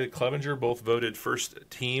McCarter, Riley Clevenger, both voted first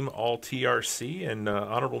team all-TRC, and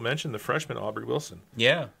honorable mention, the freshman Aubrey Wilson.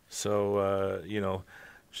 Yeah. So,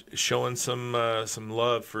 showing some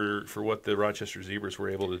love for what the Rochester Zebras were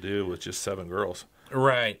able to do with just 7 girls.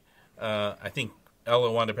 Right. I think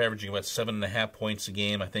Ella wound up averaging about 7.5 points a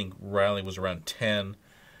game. I think Riley was around 10.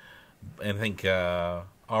 And I think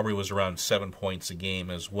Aubrey was around 7 points a game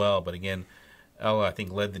as well. But again, Ella, I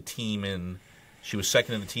think, led the team in. She was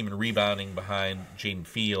second in the team in rebounding behind Jaden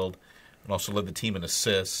Field, and also led the team in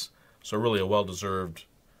assists. So really a well-deserved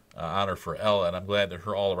honor for Ella, and I'm glad that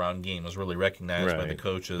her all-around game was really recognized by the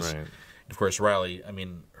coaches. Right. Of course, Riley,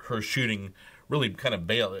 her shooting really kind of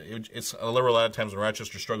bailed. There were a lot of times when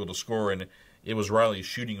Rochester struggled to score, and it was Riley's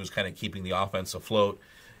shooting was kind of keeping the offense afloat.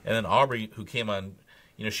 And then Aubrey, who came on,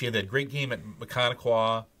 she had that great game at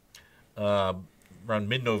Mechaniqua around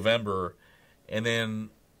mid-November, and then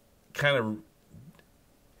kind of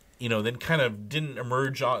didn't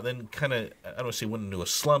emerge, then kind of, I don't want to say went into a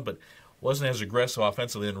slump, but wasn't as aggressive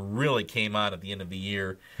offensively, and really came on at the end of the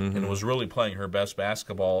year and was really playing her best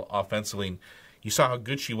basketball offensively. And you saw how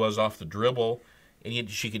good she was off the dribble, and yet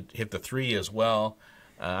she could hit the three as well.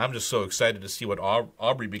 I'm just so excited to see what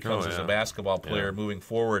Aubrey becomes as a basketball player moving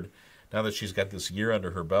forward now that she's got this year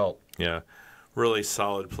under her belt. Yeah, really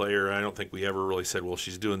solid player. I don't think we ever really said, well,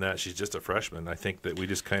 she's doing that. She's just a freshman. I think that we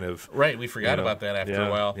just kind of... Right, we forgot about that after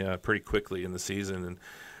a while. Yeah, pretty quickly in the season. And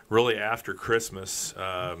really after Christmas,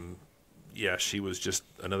 she was just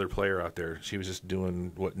another player out there. She was just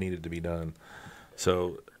doing what needed to be done.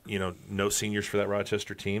 So, no seniors for that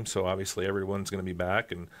Rochester team, so obviously everyone's going to be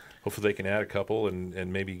back, and hopefully they can add a couple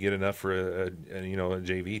and maybe get enough for a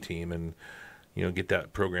JV team and get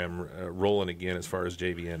that program rolling again as far as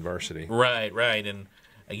JV and varsity. Right. And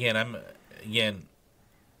again,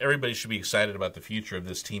 everybody should be excited about the future of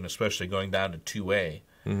this team, especially going down to 2A.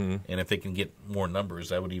 And if they can get more numbers,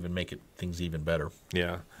 that would even make things even better.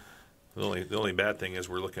 Yeah. The only bad thing is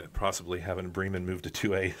we're looking at possibly having Bremen move to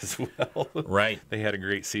 2A as well. Right. They had a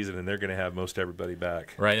great season, and they're going to have most everybody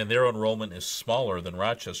back. Right, and their enrollment is smaller than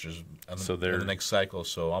Rochester's in the next cycle,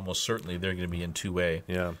 so almost certainly they're going to be in 2A.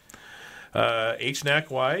 Yeah.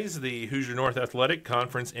 HNAC-wise, the Hoosier North Athletic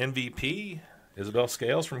Conference MVP, Isabel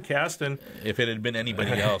Scales from Caston. If it had been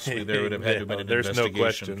anybody else, there would have had to have been an investigation. No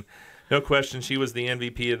question. No question. She was the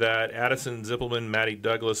MVP of that. Addison Zippelman, Maddie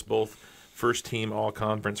Douglas, both first-team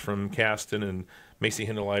all-conference from Caston, and Macy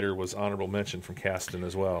Hindeleiter was honorable mention from Caston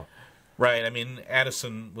as well. Right. I mean,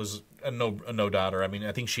 Addison was a no-doubter. I mean,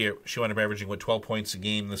 I think she wound up averaging, 12 points a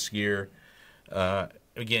game this year.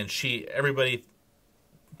 Again, everybody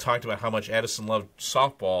talked about how much Addison loved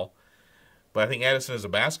softball, but I think Addison as a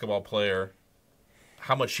basketball player,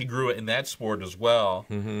 how much she grew in that sport as well,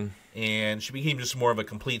 and she became just more of a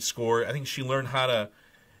complete scorer. I think she learned how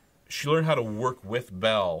to work with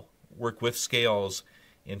Bell, work with Scales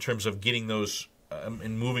in terms of getting those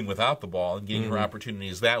and moving without the ball and getting her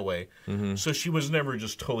opportunities that way. So she was never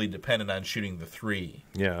just totally dependent on shooting the three.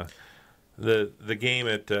 Yeah. The game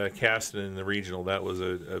at Caston in the regional, that was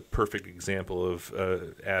a perfect example of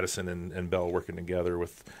Addison and Bell working together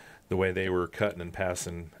with the way they were cutting and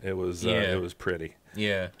passing. It was pretty.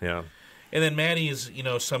 Yeah. Yeah. And then Maddie is,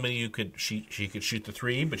 somebody who could she could shoot the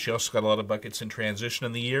three, but she also got a lot of buckets in transition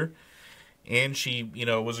in the year. And she,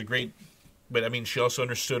 was a great, but I mean, she also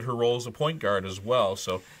understood her role as a point guard as well.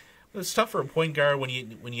 So it's tough for a point guard when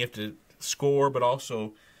you have to score, but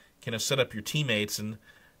also kind of set up your teammates. And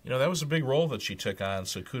that was a big role that she took on.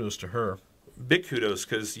 So kudos to her. Big kudos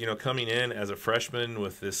because coming in as a freshman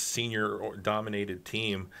with this senior-dominated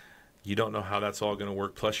team, you don't know how that's all going to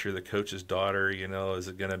work. Plus, you're the coach's daughter. Is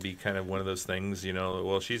it going to be kind of one of those things?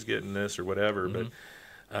 Well, she's getting this or whatever,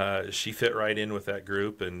 but she fit right in with that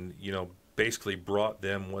group, and basically brought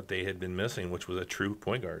them what they had been missing, which was a true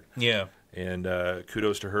point guard. Yeah. And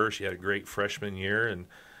kudos to her. She had a great freshman year.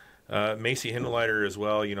 And Macy Hindeleiter as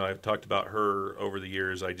well. I've talked about her over the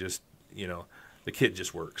years. I just, the kid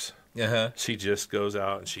just works. She just goes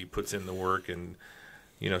out and she puts in the work. And,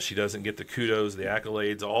 she doesn't get the kudos, the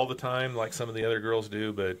accolades all the time like some of the other girls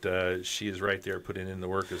do. But she is right there putting in the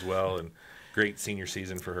work as well. And great senior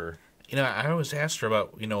season for her. I always asked her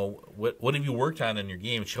about, what have you worked on in your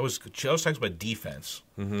game? She always talks about defense.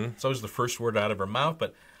 It's always the first word out of her mouth,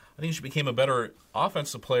 but I think she became a better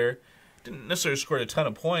offensive player. Didn't necessarily score a ton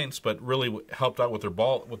of points, but really helped out with her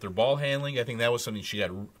ball handling. I think that was something she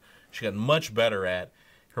got much better at.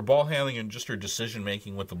 Her ball handling and just her decision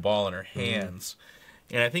making with the ball in her hands.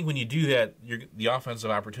 And I think when you do that, the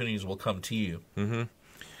offensive opportunities will come to you.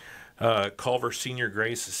 Culver senior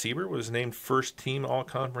Grace Siebert was named first team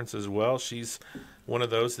all-conference as well. She's one of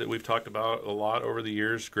those that we've talked about a lot over the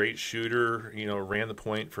years. Great shooter, ran the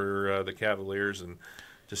point for the Cavaliers, and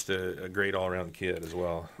just a great all-around kid as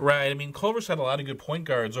well. Right. I mean, Culver's had a lot of good point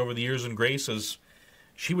guards over the years, and Grace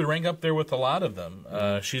she would rank up there with a lot of them.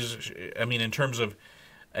 In terms of,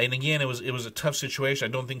 and again, it was a tough situation.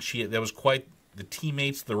 I don't think that was quite the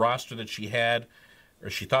teammates, the roster that she had, or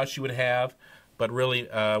she thought she would have. But really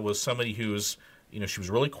was somebody who was, she was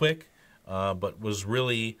really quick, but was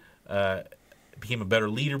really became a better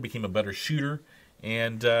leader, became a better shooter,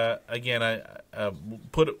 and again, I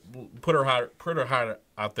put her heart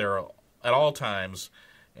out there at all times,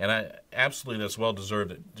 and absolutely that's well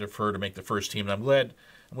deserved for her to make the first team. And I'm glad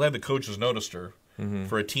the coaches noticed her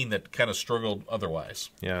for a team that kind of struggled otherwise.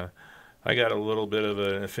 Yeah. I got a little bit of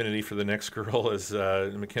an affinity for the next girl, as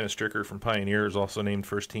McKenna Stricker from Pioneer is also named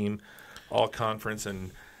first team all-conference, and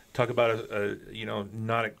talk about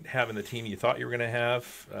not having the team you thought you were going to have,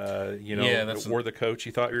 or the coach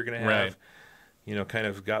you thought you were going to have. Right. Kind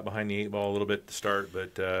of got behind the eight ball a little bit to start,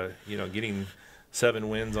 but getting 7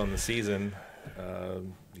 wins on the season,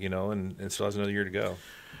 you know, and still has another year to go.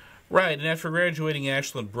 Right, and after graduating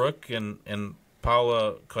Ashlyn Brook and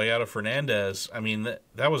Paula Collado Fernandez, I mean,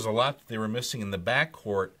 that was a lot that they were missing in the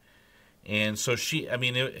backcourt. And so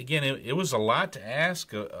it was a lot to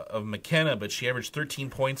ask of McKenna, but she averaged 13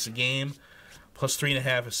 points a game, plus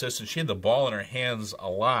 3.5 assists, and she had the ball in her hands a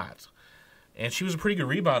lot. And she was a pretty good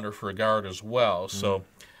rebounder for a guard as well. So,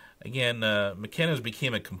 again, McKenna's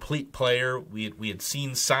became a complete player. We had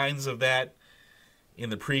seen signs of that in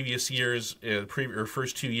the previous years,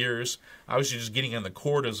 first 2 years. Obviously, just getting on the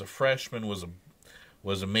court as a freshman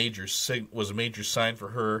was a major sign for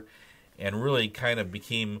her, and really kind of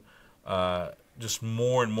became just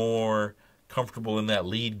more and more comfortable in that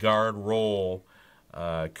lead guard role.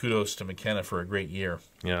 Kudos to McKenna for a great year.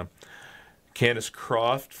 Yeah. Candace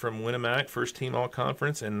Croft from Winnemac, first team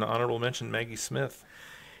all-conference, and honorable mention Maggie Smith.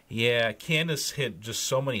 Yeah, Candace hit just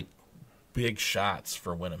so many big shots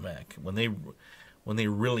for Winnemac when they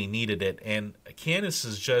really needed it. And Candace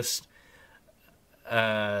is just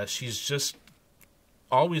she's just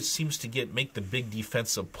always seems to make the big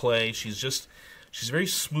defensive play. She's very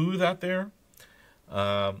smooth out there,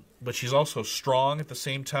 but she's also strong at the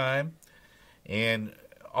same time. And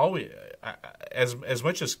always, as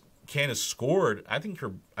much as Candace scored, I think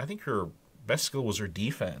her best skill was her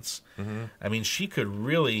defense. Mm-hmm. I mean, she could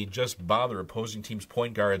really just bother opposing teams'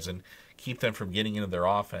 point guards and keep them from getting into their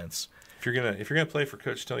offense. If you're gonna play for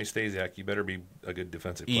Coach Tony Stasiak, you better be a good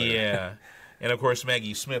defensive player. Yeah, and of course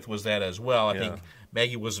Maggie Smith was that as well. I think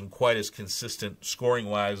Maggie wasn't quite as consistent scoring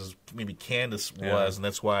wise as maybe Candace was, and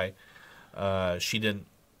that's why she didn't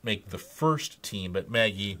make the first team. But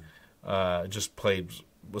Maggie just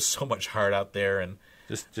was so much hard out there. And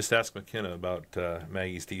just ask McKenna about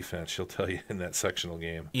Maggie's defense. She'll tell you in that sectional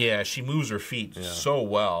game. Yeah, she moves her feet so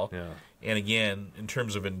well. Yeah. And again, in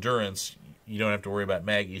terms of endurance, you don't have to worry about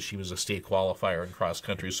Maggie. She was a state qualifier in cross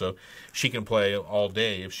country, so she can play all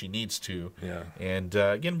day if she needs to. Yeah. And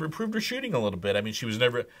again, improved her shooting a little bit. I mean, she was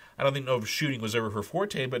never. I don't think shooting was ever her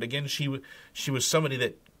forte, but again, she was somebody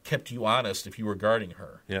that kept you honest if you were guarding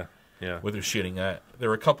her. Yeah. Yeah. With her shooting, there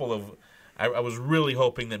were a couple of. I was really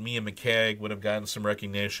hoping that Mia McCagg would have gotten some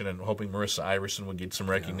recognition, and hoping Marissa Iverson would get some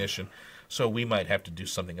recognition. Yeah. So we might have to do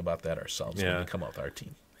something about that ourselves when we come out with our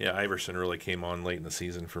team. Yeah, Iverson really came on late in the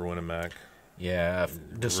season for Winnemac. Yeah,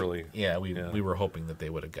 really. Yeah, we were hoping that they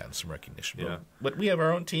would have gotten some recognition. Yeah. But we have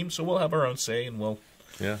our own team, so we'll have our own say, and we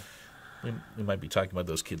might be talking about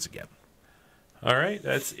those kids again. All right,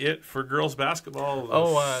 that's it for girls basketball.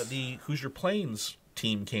 The Hoosier Plains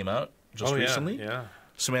team came out just recently. Yeah.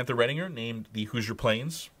 Samantha Redinger named the Hoosier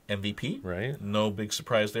Plains MVP. Right. No big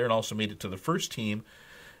surprise there, and also made it to the first team.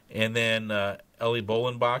 And then Ellie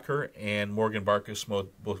Bolenbacher and Morgan Barkus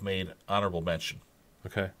both made honorable mention.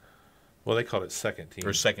 Okay. Well, they called it second team.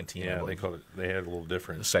 Or second team. Yeah, they called it. They had a little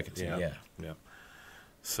different. The second team. Yeah.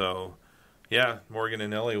 So, Morgan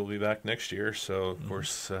and Ellie will be back next year. So, of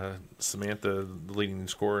course, Samantha, the leading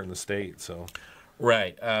scorer in the state. So,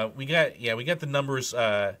 right. We got the numbers.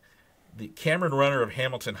 The Cameron Runner of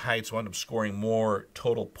Hamilton Heights wound up scoring more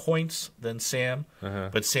total points than Sam,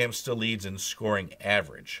 but Sam still leads in scoring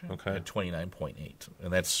average at 29.8,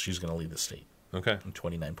 and she's going to lead the state. Okay,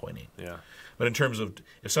 29.8. Yeah, but in terms of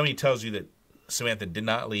if somebody tells you that Samantha did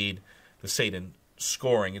not lead the state in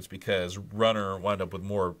scoring, it's because Runner wound up with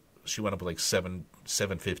more. She wound up with like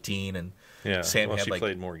 715, and Sam had she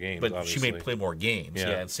played more games, but obviously. she played more games.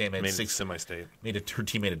 Yeah, and Sam had made it semi-state. Her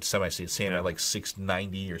team made it semi-state. Sam had like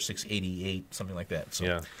 690 or 688, something like that.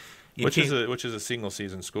 So which is a single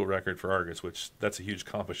season school record for Argus, which that's a huge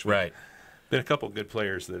accomplishment. Right. Been a couple of good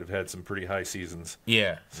players that have had some pretty high seasons.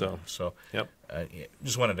 Yeah. So yep.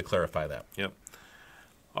 Just wanted to clarify that. Yep.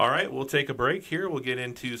 All right, we'll take a break here. We'll get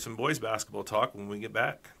into some boys basketball talk when we get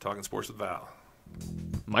back. Talking sports with Val.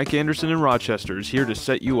 Mike Anderson in Rochester is here to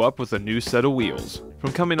set you up with a new set of wheels.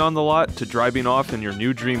 From coming on the lot to driving off in your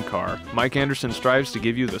new dream car, Mike Anderson strives to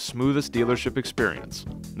give you the smoothest dealership experience.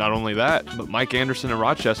 Not only that, but Mike Anderson in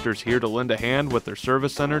Rochester is here to lend a hand with their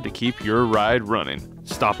service center to keep your ride running.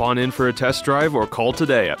 Stop on in for a test drive or call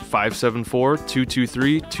today at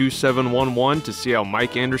 574-223-2711 to see how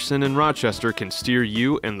Mike Anderson in Rochester can steer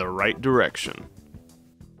you in the right direction.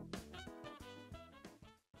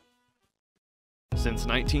 Since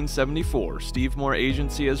 1974, Steve Moore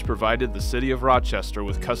Agency has provided the City of Rochester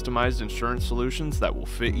with customized insurance solutions that will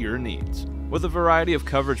fit your needs. With a variety of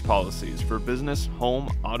coverage policies for business,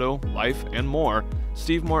 home, auto, life, and more,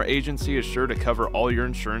 Steve Moore Agency is sure to cover all your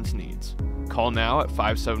insurance needs. Call now at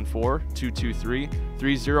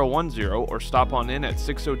 574-223-3010 or stop on in at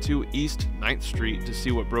 602 East 9th Street to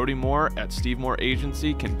see what Brody Moore at Steve Moore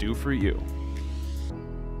Agency can do for you.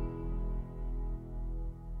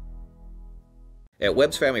 At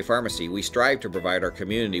Webb's Family Pharmacy, we strive to provide our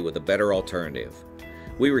community with a better alternative.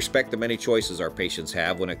 We respect the many choices our patients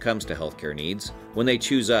have when it comes to healthcare needs. When they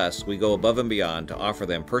choose us, we go above and beyond to offer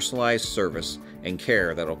them personalized service and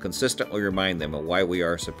care that will consistently remind them of why we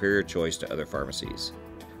are a superior choice to other pharmacies.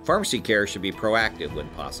 Pharmacy care should be proactive when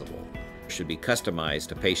possible, should be customized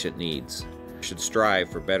to patient needs, should strive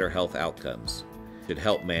for better health outcomes, should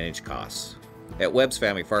help manage costs. At Webb's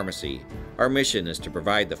Family Pharmacy, our mission is to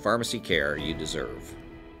provide the pharmacy care you deserve.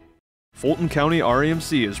 Fulton County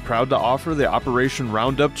REMC is proud to offer the Operation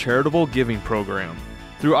Roundup Charitable Giving Program.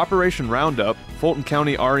 Through Operation Roundup, Fulton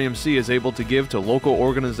County REMC is able to give to local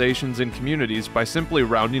organizations and communities by simply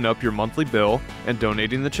rounding up your monthly bill and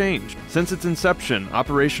donating the change. Since its inception,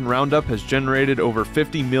 Operation Roundup has generated over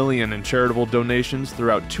 $50 million in charitable donations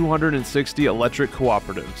throughout 260 electric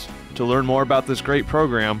cooperatives. To learn more about this great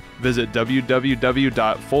program, visit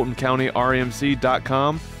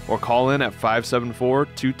www.fultoncountyrmc.com or call in at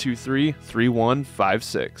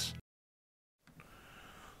 574-223-3156.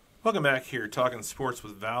 Welcome back here, Talking Sports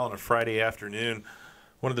with Val on a Friday afternoon.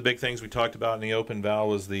 One of the big things we talked about in the open, Val,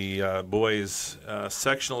 was the boys'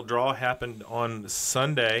 sectional draw happened on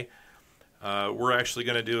Sunday. We're actually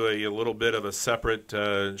going to do a little bit of a separate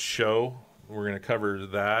show. We're going to cover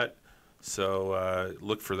that. So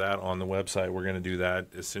look for that on the website. We're going to do that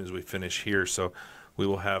as soon as we finish here. So we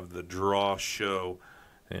will have the draw show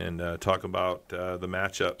and talk about the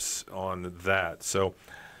matchups on that. So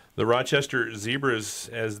the Rochester Zebras,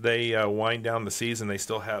 as they wind down the season, they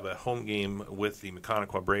still have a home game with the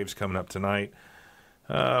Maconaquah Braves coming up tonight.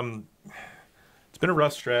 It's been a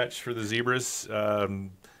rough stretch for the Zebras.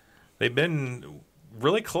 They've been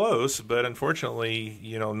really close, but unfortunately,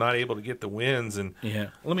 not able to get the wins. And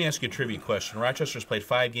yeah, let me ask you a trivia question. Rochester's played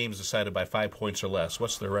 5 games decided by 5 points or less.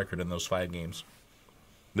 What's their record in those 5 games?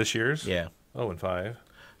 This year's? Yeah. 0-5.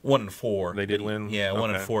 1-4. They did win? Yeah,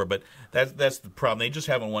 1-4. But that's the problem. They just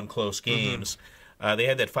haven't won close games. Mm-hmm. They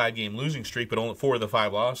had that 5-game losing streak, but only 4 of the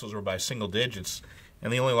 5 losses were by single digits.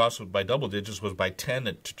 And the only loss by double digits was by 10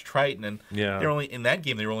 at Triton. And they're only in that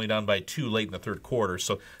game, they were only down by 2 late in the third quarter.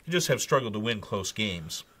 So they just have struggled to win close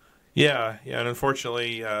games. Yeah, and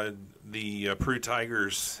unfortunately, the Peru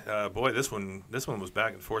Tigers, this one was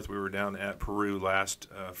back and forth. We were down at Peru last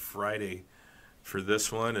Friday for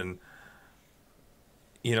this one, and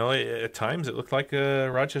at times it looked like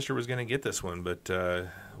Rochester was going to get this one, but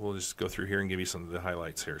we'll just go through here and give you some of the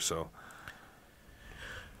highlights here. So,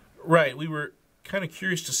 right, we were kind of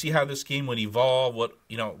curious to see how this game would evolve. What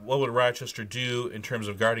would Rochester do in terms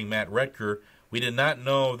of guarding Matt Retker? We did not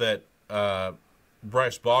know that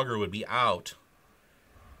Bryce Bogger would be out,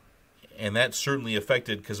 and that certainly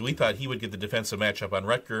affected, because we thought he would get the defensive matchup on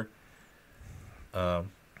Retker. But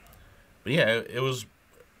yeah, it was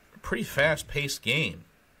a pretty fast-paced game.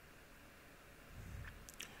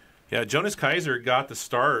 Yeah, Jonas Kaiser got the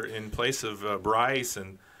start in place of Bryce,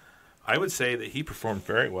 and I would say that he performed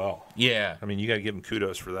very well. Yeah. I mean, you got to give him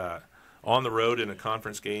kudos for that. On the road in a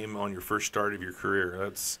conference game on your first start of your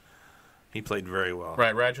career, he played very well.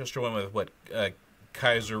 Right, Rochester went with,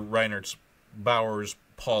 Kaiser, Reinertz, Bowers,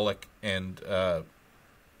 Pollock, and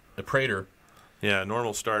Prater. Yeah,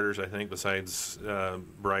 normal starters, I think, besides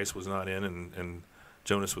Bryce was not in, and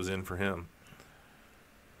Jonas was in for him.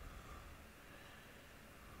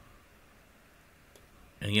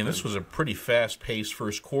 And again, this was a pretty fast-paced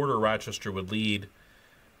first quarter. Rochester would lead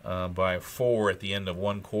by 4 at the end of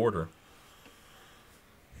one quarter.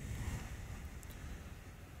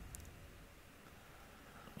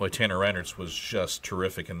 Boy, Tanner Reinertz was just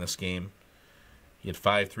terrific in this game. He had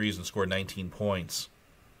 5 threes and scored 19 points.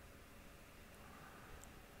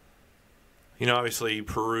 Obviously,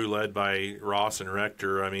 Peru led by Ross and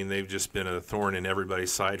Rector. I mean, they've just been a thorn in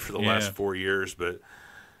everybody's side for the last 4 years. But,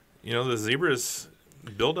 the Zebras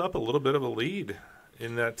build up a little bit of a lead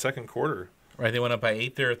in that second quarter. Right, they went up by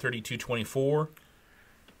 8 there at 32-24.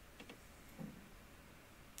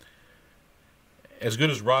 As good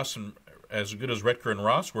as Retker and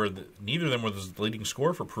Ross were, neither of them were the leading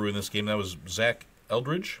scorer for Peru in this game. That was Zach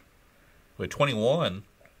Eldridge, who had 21.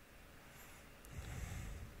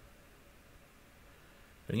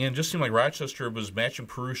 But again, it just seemed like Rochester was matching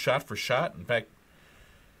Peru shot for shot. In fact,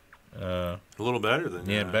 a little better than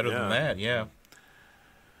that. Better than that, yeah.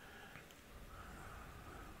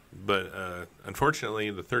 But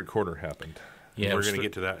unfortunately, the third quarter happened. Yeah, we're going to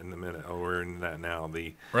get to that in a minute. Oh, we're in that now.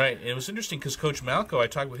 Right. It was interesting because Coach Malco, I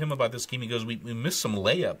talked with him about this game. He goes, we missed some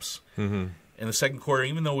layups in the second quarter.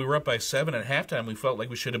 Even though we were up by 7 at halftime, we felt like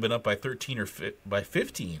we should have been up by 13 or by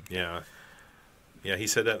 15. Yeah. Yeah, he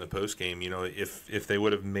said that in the post game. If they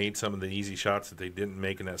would have made some of the easy shots that they didn't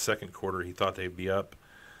make in that second quarter, he thought they'd be up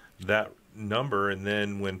that number, and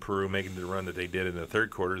then when Peru made the run that they did in the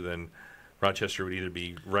third quarter, then Rochester would either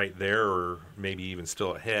be right there or maybe even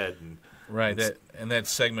still ahead. And right, that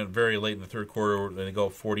segment very late in the third quarter, then they go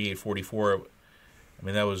 48-44. I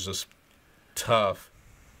mean, that was just tough.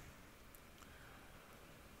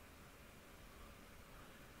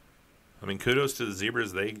 I mean, kudos to the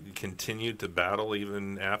Zebras. They continued to battle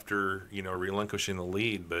even after, relinquishing the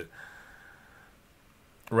lead. But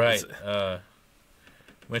right.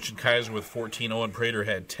 Mentioned Kaiser with 14. Owen Prater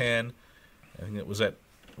had 10. I think it was at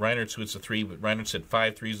Reinertz who hits a 3, but Reinertz had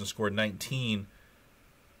 5 threes and scored 19.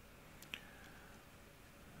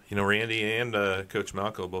 Randy and Coach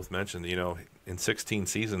Malco both mentioned, in 16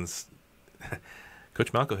 seasons,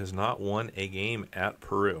 Coach Malco has not won a game at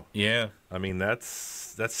Peru. Yeah. I mean,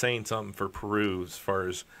 that's saying something for Peru as far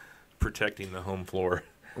as protecting the home floor.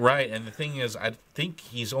 Right, and the thing is, I think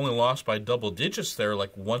he's only lost by double digits there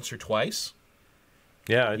like once or twice.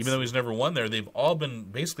 Yeah. Even though he's never won there, they've all been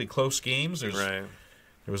basically close games. Right.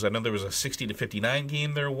 There was a 60-59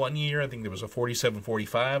 game there one year. I think there was a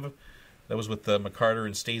 47-45. That was with McCarter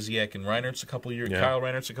and Stasiak and Reinertz Kyle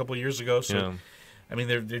Reinertz a couple of years ago. So, I mean,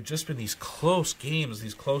 there've just been these close games,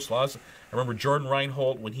 these close losses. I remember Jordan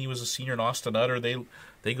Reinhold when he was a senior in Austin Utter.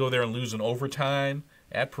 They go there and lose in overtime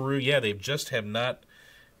at Peru. Yeah, they just have not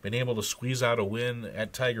been able to squeeze out a win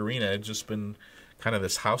at Tiger Arena. It's just been kind of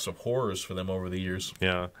this house of horrors for them over the years.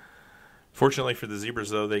 Yeah. Fortunately for the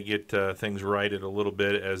Zebras, though, they get things righted a little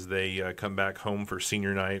bit as they come back home for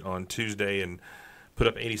senior night on Tuesday and put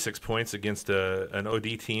up 86 points against an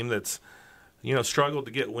OD team that's, struggled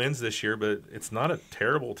to get wins this year, but it's not a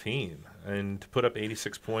terrible team. And to put up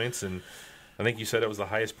 86 points, and I think you said it was the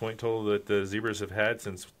highest point total that the Zebras have had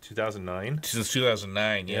since 2009. Since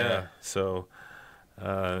 2009, yeah. So,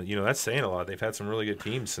 that's saying a lot. They've had some really good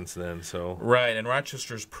teams since then. So right, and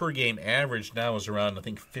Rochester's per game average now is around, I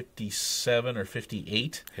think, 57 or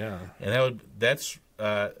 58. Yeah, and that's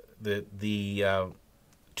the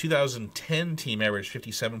 2010 team averaged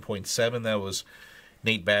 57.7. That was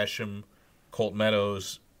Nate Basham, Colt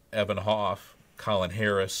Meadows, Evan Hoff, Colin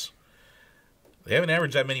Harris. They haven't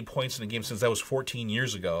averaged that many points in a game since that was 14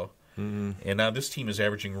 years ago. Mm-hmm. And now this team is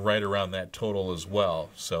averaging right around that total as well.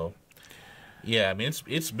 So, yeah, I mean,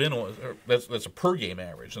 it's been that's a per game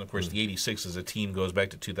average, and of course the 86 as a team goes back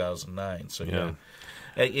to 2009. So yeah.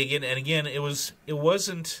 Again, it was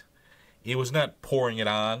not pouring it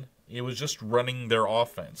on. It was just running their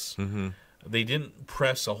offense. Mm-hmm. They didn't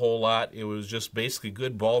press a whole lot. It was just basically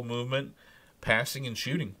good ball movement, passing and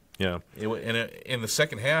shooting. Yeah. In the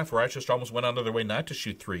second half, Rochester almost went out of their way not to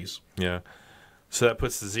shoot threes. Yeah. So that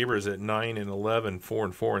puts the Zebras at 9-11,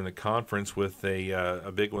 4-4 in the conference, with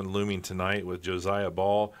a big one looming tonight with Josiah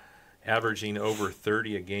Ball averaging over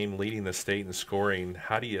 30 a game, leading the state in scoring.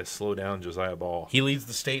 How do you slow down Josiah Ball? He leads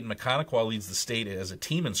the state, and McConaughey leads the state as a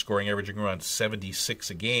team in scoring, averaging around 76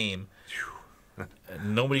 a game.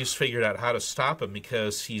 Nobody's figured out how to stop him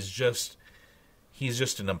because he's just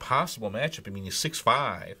an impossible matchup. I mean, he's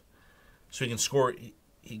 6'5", so he can score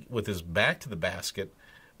with his back to the basket,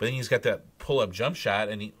 but then he's got that pull-up jump shot,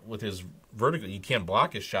 and with his vertical, you can't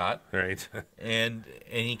block his shot. Right. and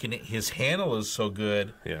his handle is so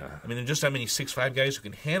good. Yeah. I mean, there's just not many 6'5" guys who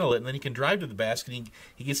can handle it, and then he can drive to the basket.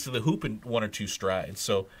 He gets to the hoop in one or two strides.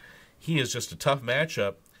 So he is just a tough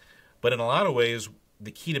matchup. But in a lot of ways,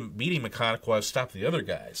 the key to beating McConaughey is stop the other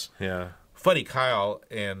guys. Yeah. Fuddy Kyle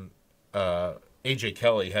and A.J.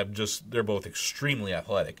 Kelly they're both extremely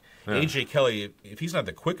athletic. Yeah. A.J. Kelly, if he's not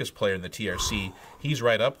the quickest player in the TRC, he's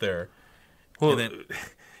right up there. Well,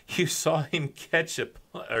 you saw him catch a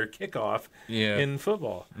kickoff in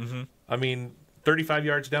football. Mm-hmm. I mean, 35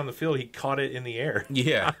 yards down the field, he caught it in the air.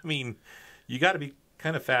 Yeah. I mean, you got to be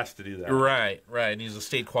kind of fast to do that. Right. And he's a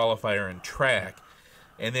state qualifier in track.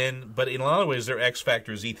 But in a lot of ways, their X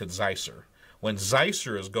factor is Ethan Zeisser. When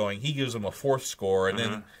Zeisser is going, he gives them a fourth score, and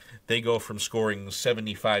then they go from scoring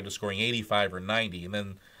 75 to scoring 85 or 90, and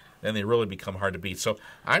then they really become hard to beat. So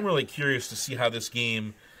I'm really curious to see how this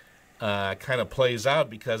game kind of plays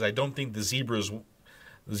out, because I don't think the Zebras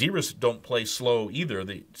don't play slow either.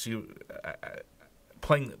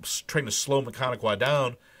 Trying to slow McConaughey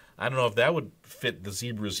down, I don't know if that would fit the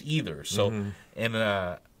Zebras either. So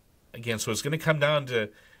again, so it's going to come down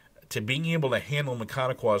to being able to handle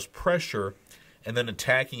McConaughey's pressure and then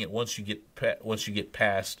attacking it once you get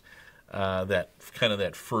past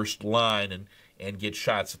that first line and get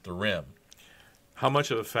shots at the rim. How much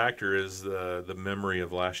of a factor is the memory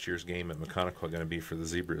of last year's game at McConaughey going to be for the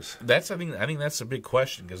Zebras? I think that's a big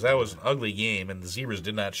question, because that was an ugly game and the Zebras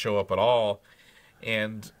did not show up at all.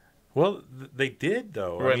 And Well, they did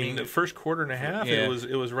though. Right, I mean, the first quarter and a half, yeah.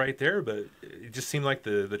 it was right there, but it just seemed like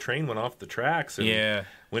the train went off the tracks. And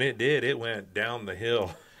when it did, it went down the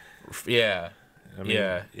hill. Yeah. I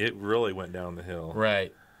mean, it really went down the hill.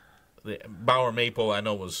 Right. Bauer Maple, I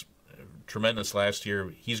know, was tremendous last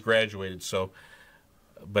year. He's graduated, so.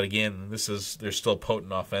 But again, they're still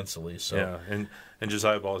potent offensively. So yeah, and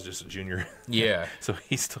Josiah Ball is just a junior. Yeah. So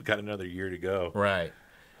he's still got another year to go. Right.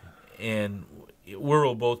 And where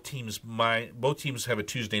will both teams have a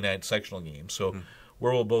Tuesday night sectional game? So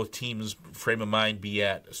where will both teams' frame of mind be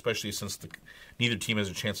at, especially since neither team has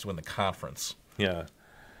a chance to win the conference? Yeah.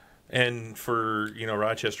 And for,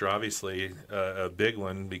 Rochester, obviously, a big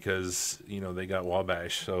one because, they got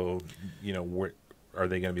Wabash. So, are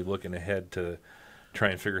they going to be looking ahead to try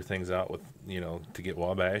and figure things out with, to get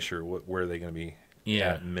Wabash, or where are they going to be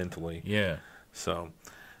at mentally? Yeah. So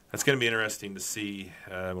that's going to be interesting to see.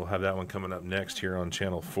 We'll have that one coming up next here on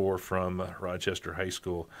Channel 4 from Rochester High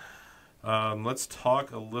School. Let's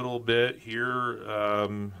talk a little bit here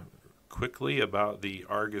quickly about the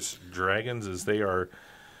Argus Dragons, as they are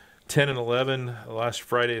 10-11. Last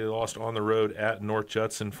Friday, they lost on the road at North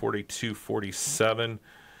Judson, 42-47.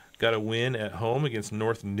 Got a win at home against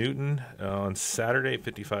North Newton on Saturday,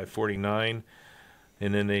 55-49.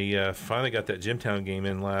 And then they finally got that Jimtown game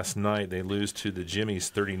in last night. They lose to the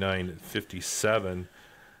Jimmies 39-57.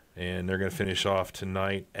 And they're going to finish off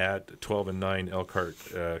tonight at 12-9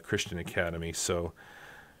 Elkhart Christian Academy. So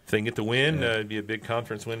if they can get the win, it'd be a big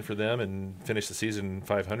conference win for them and finish the season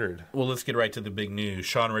 500. Well, let's get right to the big news.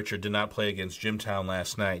 Sean Richard did not play against Jimtown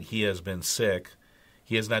last night. He has been sick.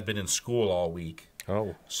 He has not been in school all week.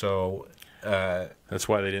 Oh. So that's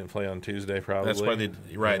why they didn't play on Tuesday, probably. That's why they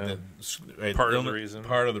part of the reason.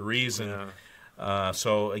 Part of the reason. Yeah.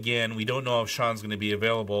 So again, we don't know if Sean's going to be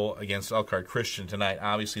available against Elkhart Christian tonight.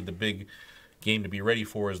 Obviously, the big game to be ready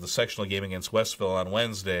for is the sectional game against Westville on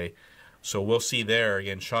Wednesday. So we'll see there.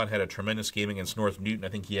 Again, Sean had a tremendous game against North Newton. I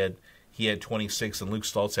think he had 26 and Luke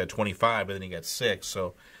Stoltz had 25, but then he got 6.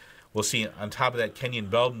 So we'll see. On top of that, Kenyon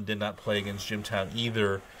Belden did not play against Jimtown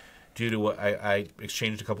either, due to what I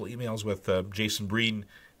exchanged a couple of emails with Jason Breeden.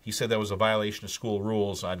 He said that was a violation of school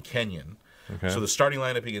rules on Kenyon. Okay. So the starting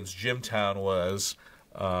lineup against Jimtown was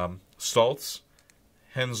Stoltz,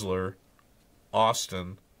 Hensler,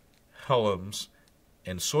 Austin, Helms,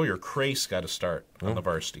 and Sawyer Crace got a start on the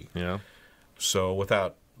varsity. Yeah. So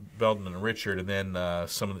without Belden and Richard, and then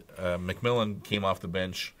McMillan came off the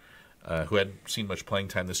bench, who hadn't seen much playing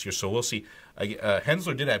time this year. So we'll see.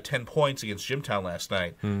 Hensler did have 10 points against Jimtown last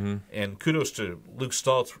night, and kudos to Luke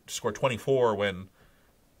Stoltz to score 24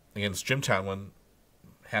 against Jimtown when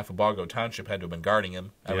half of Boggo Township had to have been guarding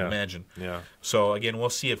him, I would imagine. Yeah. So again, we'll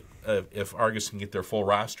see if Argus can get their full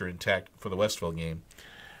roster intact for the Westville game.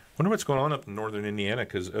 Wonder what's going on up in northern Indiana,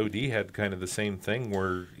 because OD had kind of the same thing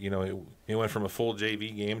where, it went from a full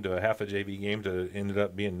JV game to a half a JV game to ended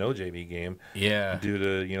up being no JV game. Yeah. Due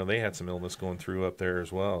to, they had some illness going through up there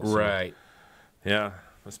as well. So, right. Yeah.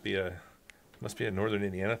 Must be a northern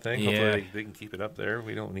Indiana thing. Yeah. Hopefully they can keep it up there.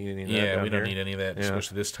 We don't need any of that. Yeah, down we don't here. need any of that,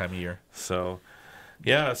 especially this time of year. So,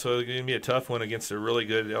 yeah, so it's going to be a tough one against a really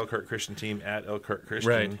good Elkhart Christian team at Elkhart Christian.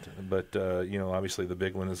 Right. But, obviously the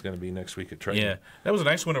big one is going to be next week at Triton. Yeah, that was a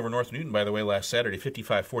nice win over North Newton, by the way, last Saturday,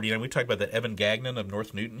 55-49. We talked about that Evan Gagnon of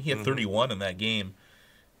North Newton. He had 31 in that game,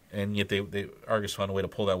 and yet they Argus found a way to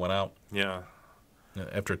pull that one out. Yeah.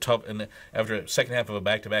 After a second half of a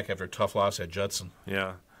back-to-back after a tough loss at Judson.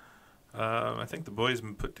 Yeah. I think the boys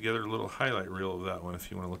put together a little highlight reel of that one, if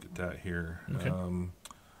you want to look at that here. Okay.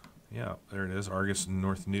 Yeah, there it is, Argus and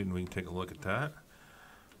North Newton. We can take a look at that.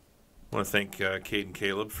 I want to thank Kate and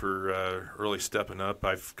Caleb for really stepping up.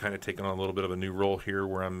 I've kind of taken on a little bit of a new role here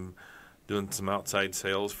where I'm doing some outside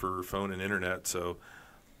sales for phone and internet. So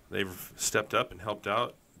they've stepped up and helped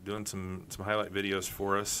out, doing some highlight videos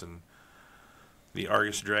for us. And the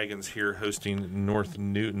Argus Dragons here hosting North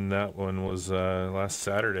Newton. That one was last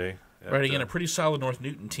Saturday. Right, again, a pretty solid North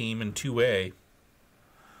Newton team in 2A.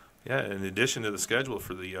 Yeah, in addition to the schedule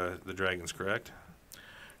for the Dragons, correct?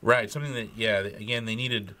 Right, something that, again, they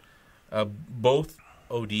needed, both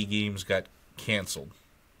OD games got canceled.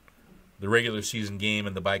 The regular season game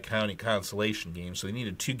and the Bi-County Consolation game. So they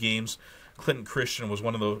needed 2 games. Clinton Christian was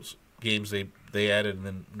one of those games they added, and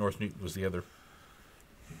then North Newton was the other.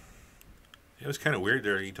 It was kind of weird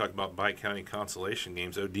there. You talk about Bi-County Consolation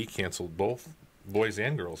games. OD canceled both boys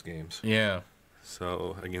and girls games. Yeah.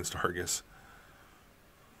 So, against Argus.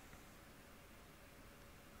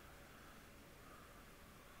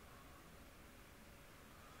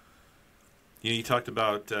 You talked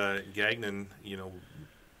about Gagnon,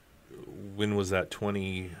 when was that,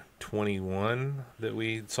 20 21 that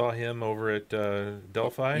we saw him over at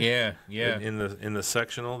Delphi. Yeah. In the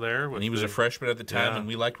sectional there. And he was a freshman at the time, and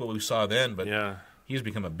we liked what we saw then, but yeah. He's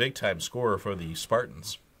become a big-time scorer for the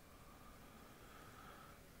Spartans.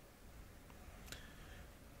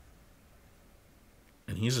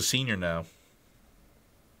 And he's a senior now.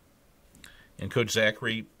 And Coach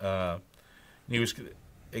Zachary, he was,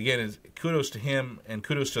 again, kudos to him and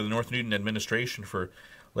kudos to the North Newton administration for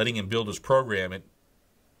letting him build his program.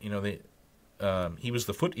 He was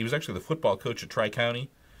actually the football coach at Tri-County.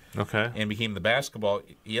 Okay. And became the basketball.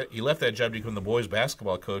 He left that job to become the boys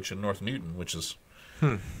basketball coach in North Newton, which is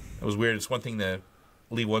it was weird. It's one thing to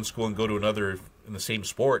leave one school and go to another in the same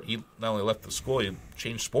sport. He not only left the school, he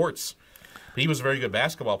changed sports. But he was a very good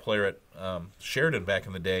basketball player at Sheridan back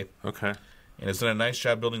in the day. Okay. And has done a nice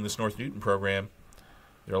job building this North Newton program.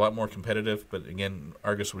 They're a lot more competitive, but again,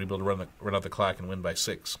 Argus would be able to run out the clock and win by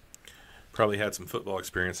 6. Probably had some football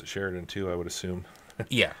experience at Sheridan too, I would assume.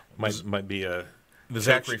 Yeah. might be a the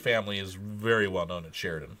Zachary family is very well known at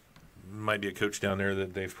Sheridan. Might be a coach down there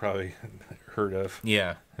that they've probably heard of.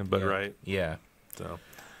 Yeah. But right. Yeah. So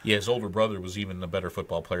yeah, his older brother was even a better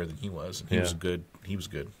football player than he was, and he was good. He was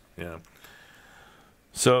good. Yeah.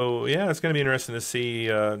 So, yeah, it's going to be interesting to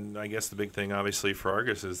see. I guess the big thing, obviously, for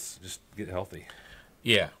Argus is just get healthy.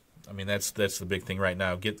 Yeah. I mean, that's the big thing right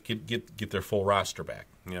now. Get their full roster back.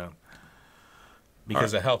 Yeah.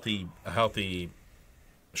 Because a healthy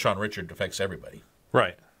Sean Richard affects everybody.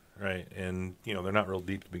 Right. And, they're not real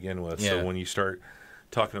deep to begin with. Yeah. So when you start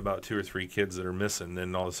talking about 2 or 3 kids that are missing,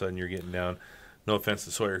 then all of a sudden you're getting down. No offense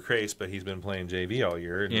to Sawyer Crace, but he's been playing JV all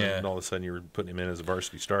year, and then all of a sudden you're putting him in as a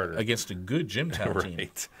varsity starter against a good Jimtown team.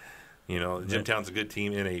 Right. Jimtown's a good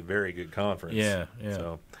team in a very good conference. Yeah.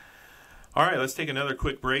 So, all right, let's take another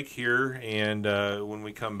quick break here, and when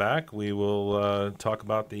we come back, we will talk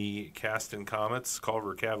about the Caston Comets,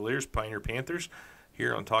 Culver Cavaliers, Pioneer Panthers,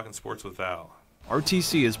 here on Talking Sports with Val.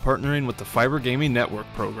 RTC is partnering with the Fiber Gaming Network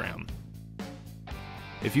program.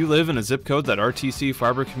 If you live in a zip code that RTC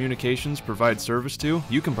Fiber Communications provides service to,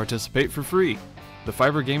 you can participate for free. The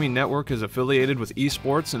Fiber Gaming Network is affiliated with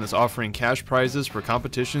esports and is offering cash prizes for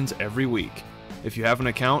competitions every week. If you have an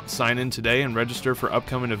account, sign in today and register for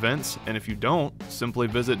upcoming events, and if you don't, simply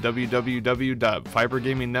visit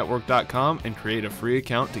www.fibergamingnetwork.com and create a free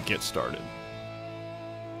account to get started.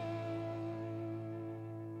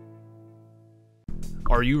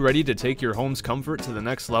 Are you ready to take your home's comfort to the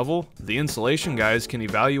next level? The Insulation Guys can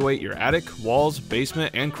evaluate your attic, walls,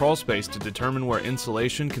 basement, and crawl space to determine where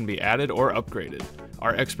insulation can be added or upgraded.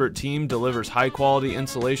 Our expert team delivers high-quality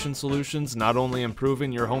insulation solutions, not only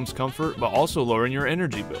improving your home's comfort, but also lowering your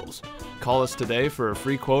energy bills. Call us today for a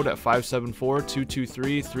free quote at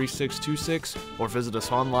 574-223-3626 or visit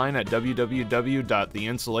us online at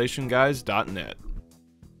www.theinsulationguys.net.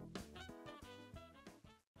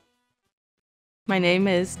 My name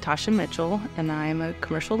is Tasha Mitchell, and I'm a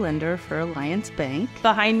commercial lender for Alliance Bank.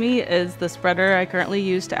 Behind me is the spreader I currently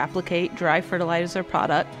use to applicate dry fertilizer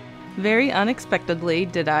product. Very unexpectedly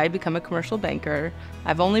did I become a commercial banker.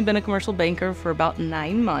 I've only been a commercial banker for about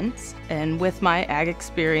 9 months, and with my ag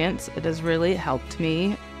experience, it has really helped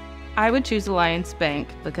me. I would choose Alliance Bank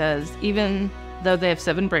because even though they have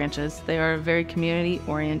 7 branches, they are a very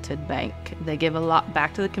community-oriented bank. They give a lot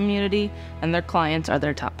back to the community, and their clients are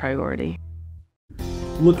their top priority.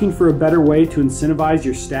 Looking for a better way to incentivize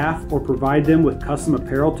your staff or provide them with custom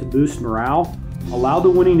apparel to boost morale? Allow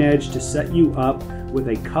the Winning Edge to set you up with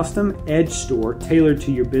a custom Edge store tailored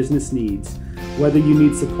to your business needs. Whether you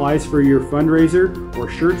need supplies for your fundraiser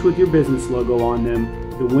or shirts with your business logo on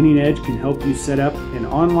them, the Winning Edge can help you set up an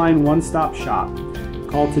online one-stop shop.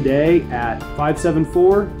 Call today at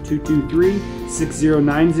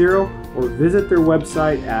 574-223-6090 or visit their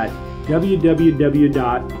website at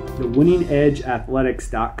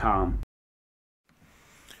www.thewinningedgeathletics.com.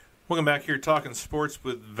 Welcome back here talking sports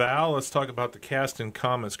with Val. Let's talk about the Caston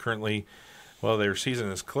Comets currently. Well, their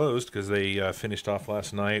season is closed because they finished off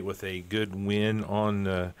last night with a good win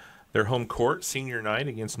on their home court, senior night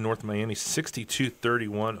against North Miami,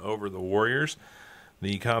 62-31 over the Warriors.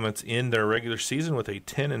 The Comets end their regular season with a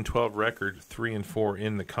 10-12 record, 3-4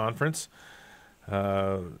 in the conference.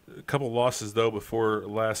 A couple losses, though, before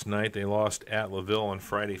last night. They lost at LaVille on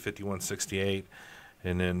Friday, 51-68.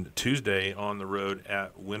 And then Tuesday on the road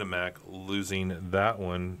at Winnemac, losing that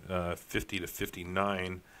one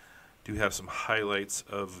 50-59. Do have some highlights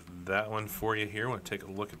of that one for you here. I want to take a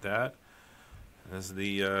look at that. As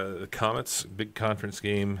the Comets, big conference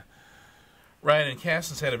game. Right, and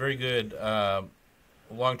Caston's had a very good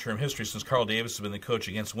long-term history since Carl Davis has been the coach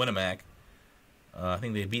against Winnemac. I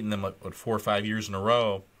think they've beaten them 4 or 5 years in a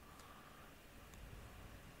row.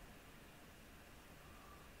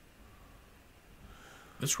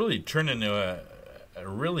 this really turned into a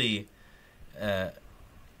really the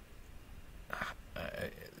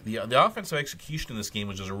offensive execution in this game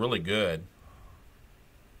was just really good.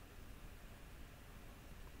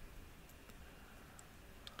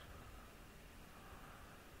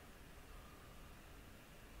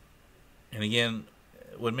 And again,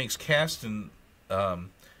 what makes Caston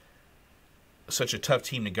such a tough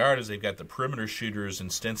team to guard is they've got the perimeter shooters in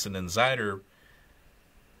Stinson and Zeider,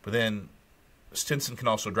 but then Stinson can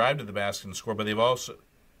also drive to the basket and score. But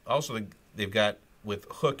they've got with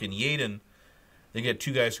Hook and Yaden, they get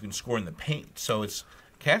two guys who can score in the paint. So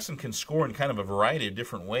Caston can score in kind of a variety of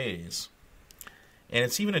different ways, and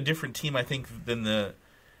it's even a different team, I think, than the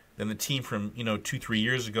team from 2-3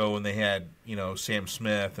 years ago when they had Sam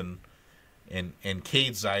Smith and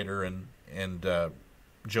Cade Zeider and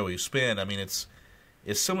Joey Spinn. I mean, it's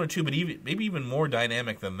similar to, but maybe even more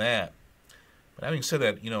dynamic than that. But having said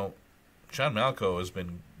that, John Malco has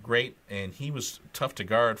been great, and he was tough to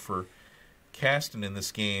guard for Caston in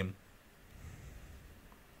this game.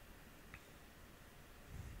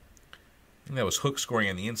 I think that was Hook scoring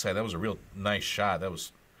on the inside. That was a real nice shot.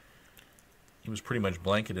 He was pretty much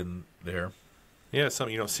blanketed in there. Yeah,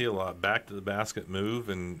 something you don't see a lot. Back to the basket move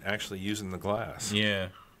and actually using the glass. Yeah.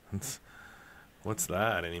 What's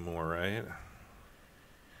that anymore, right?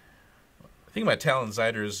 The thing about Talon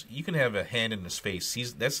Zeider is you can have a hand in his face.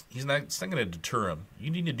 It's not going to deter him. You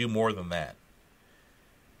need to do more than that.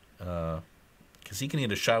 Because he can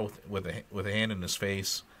hit a shot with a hand in his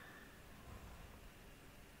face.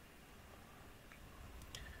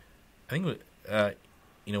 I think with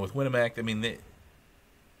Winamac, I mean,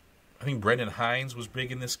 I think Brendan Hines was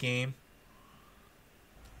big in this game.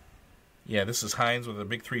 Yeah, this is Hines with a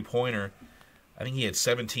big three-pointer. I think he had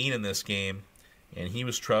 17 in this game, and he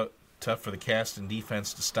was tough for the Caston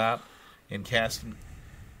defense to stop, and Caston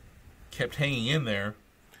kept hanging in there.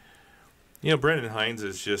 Brendan Hines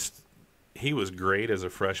he was great as a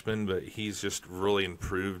freshman, but he's just really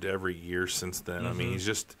improved every year since then. Mm-hmm. I mean,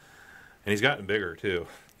 he's gotten bigger, too.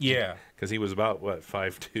 Yeah. Because he was about,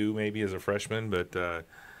 5'2", maybe, as a freshman, but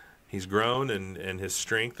he's grown, and his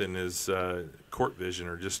strength and his court vision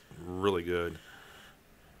are just really good.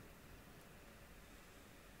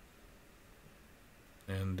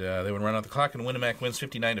 And they would run out the clock, and Winamac wins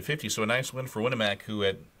 59-50. So a nice win for Winamac, who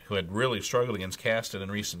had really struggled against Caston in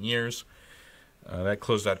recent years. That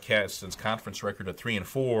closed out Caston's conference record at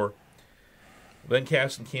 3-4. Then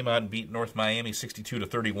Caston came out and beat North Miami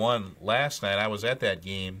 62-31 last night. I was at that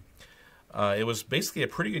game. It was basically a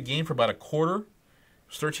pretty good game for about a quarter.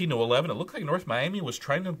 It was 13-11. It looked like North Miami was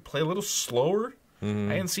trying to play a little slower. Mm-hmm.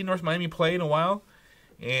 I hadn't seen North Miami play in a while,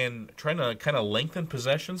 and trying to kind of lengthen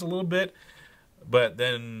possessions a little bit. But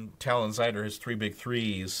then Talon Zeider, his three big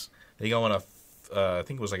threes, they go on I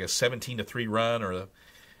think it was like a 17-3 run,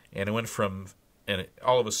 and it went from, and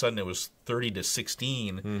all of a sudden it was 30-16,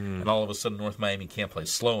 mm-hmm. and all of a sudden North Miami can't play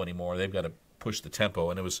slow anymore. They've got to push the tempo,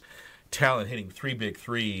 and it was Talon hitting three big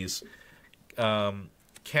threes.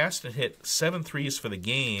 Caston hit 7 threes for the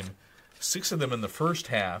game, 6 of them in the first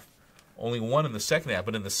half, only 1 in the second half.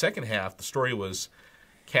 But in the second half, the story was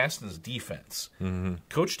Caston's defense. Mm-hmm.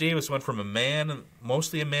 Coach Davis went from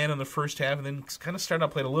mostly a man in the first half, and then kind of started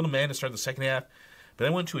out playing a little man to start the second half, but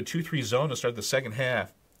then went to a 2-3 zone to start the second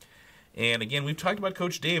half. And again, we've talked about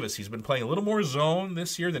Coach Davis. He's been playing a little more zone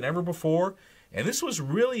this year than ever before, and this was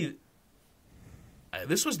the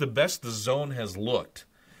best the zone has looked.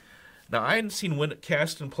 Now, I hadn't seen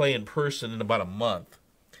Caston play in person in about a month.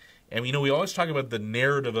 And, we always talk about the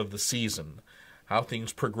narrative of the season, how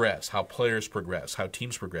things progress, how players progress, how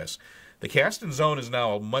teams progress. The Caston zone is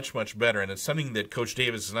now much, much better, and it's something that Coach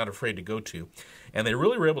Davis is not afraid to go to. And they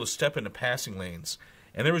really were able to step into passing lanes.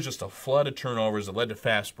 And there was just a flood of turnovers that led to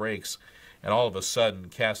fast breaks. And all of a sudden,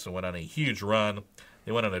 Caston went on a huge run.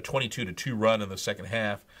 They went on a 22-2 run in the second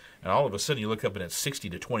half. And all of a sudden, you look up and it's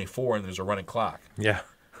 60-24, and there's a running clock. Yeah.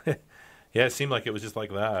 Yeah, it seemed like it was just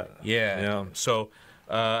like that. Yeah. So,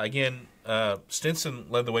 again, Stinson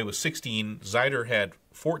led the way with 16. Zeider had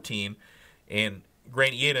 14. And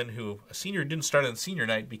Grant Yaden, who a senior, didn't start on senior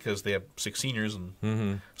night because they have 6 seniors, and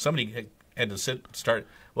mm-hmm. somebody had to start.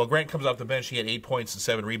 Well, Grant comes off the bench. He had 8 points and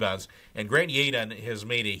 7 rebounds. And Grant Yaden has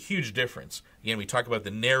made a huge difference. Again, we talk about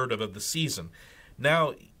the narrative of the season.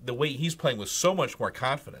 Now, the way he's playing with so much more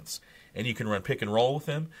confidence, and you can run pick and roll with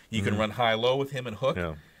him. You mm-hmm. can run high-low with him and Hook.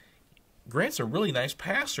 Yeah. Grant's a really nice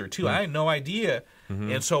passer, too. Mm-hmm. I had no idea.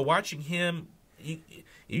 Mm-hmm. And so watching him, if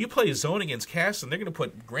you play zone against Caston, they're going to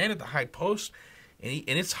put Grant at the high post, and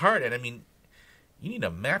it's hard. And, you need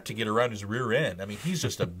a map to get around his rear end. He's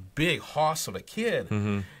just a big hoss of a kid.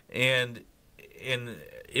 Mm-hmm. And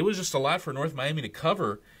it was just a lot for North Miami to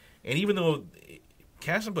cover. And even though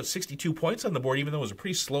Caston put 62 points on the board, even though it was a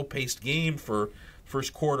pretty slow-paced game for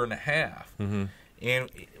first quarter and a half. Mm-hmm. And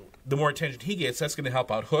the more attention he gets, that's going to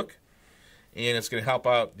help out Hook, and it's going to help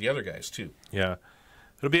out the other guys too. Yeah.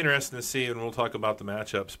 It'll be interesting to see, and we'll talk about the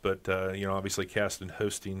matchups, but, obviously Caston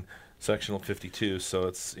hosting Sectional 52, so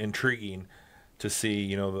it's intriguing to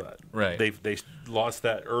see, right. They lost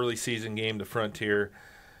that early season game to Frontier.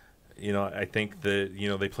 I think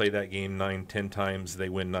that, they play that game 9-10 times, they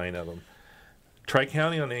win 9 of them.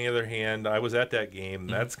 Tri-County, on the other hand, I was at that game. Mm-hmm.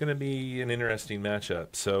 That's going to be an interesting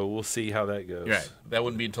matchup, so we'll see how that goes. Right. That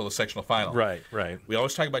wouldn't be until the sectional final. Right. We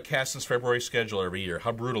always talk about Caston's February schedule every year,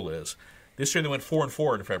 how brutal it is. This year they went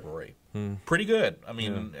 4-4 in February. Pretty good. I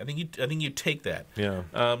mean, yeah. I think you take that.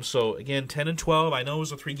 Yeah. So again, 10-12. I know it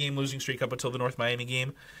was a 3-game losing streak up until the North Miami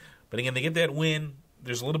game, but again, they get that win.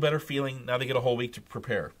 There's a little better feeling. Now they get a whole week to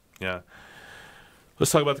prepare. Yeah.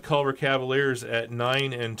 Let's talk about the Culver Cavaliers at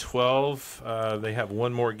 9-12. They have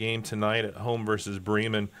one more game tonight at home versus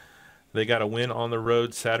Bremen. They got a win on the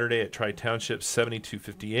road Saturday at Tri-Township,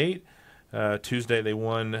 72-58. Tuesday they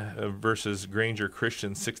won versus Granger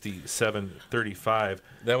Christian, 67-35.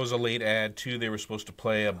 That was a late add too. They were supposed to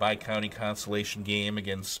play a bi-county consolation game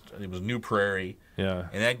against, it was New Prairie. Yeah.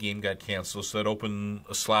 And that game got canceled, so that opened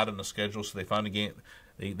a slot in the schedule. So they found a game.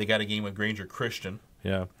 They got a game with Granger Christian.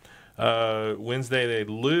 Yeah. Wednesday they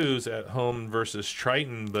lose at home versus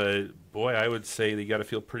Triton, but boy, I would say they got to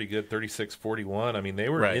feel pretty good, 36-41. I mean, they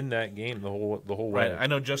were in that game the whole way. Right. I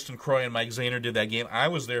know Justin Croy and Mike Zahner did that game. I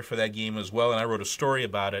was there for that game as well, and I wrote a story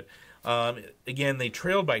about it. Again, they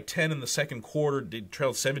trailed by 10 in the second quarter. They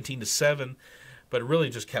trailed 17-7, but really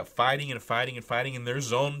just kept fighting and fighting and fighting, and their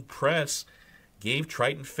zone press gave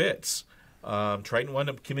Triton fits. Triton wound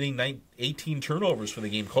up committing 18 turnovers for the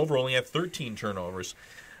game. Culver only had 13 turnovers.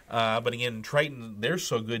 But again, Triton, they're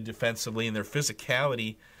so good defensively, and their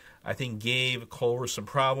physicality, I think, gave Culver some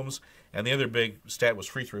problems. And the other big stat was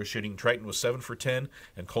free throw shooting. Triton was 7 for 10,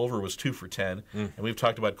 and Culver was 2 for 10. And we've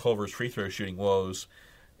talked about Culver's free throw shooting woes.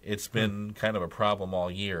 It's been kind of a problem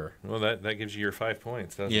all year. Well, that gives you your 5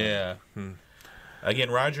 points, doesn't it? Yeah.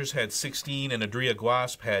 Again, Rogers had 16, and Adria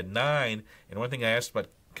Guasp had 9. And one thing I asked about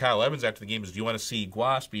Kyle Evans after the game is, do you want to see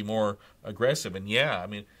Guasp be more aggressive? And yeah, I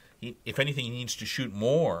mean, if anything, he needs to shoot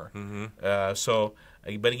more. But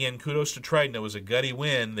again, kudos to Triton. It was a gutty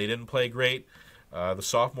win. They didn't play great. The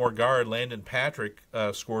sophomore guard, Landon Patrick,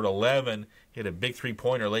 scored 11. He had a big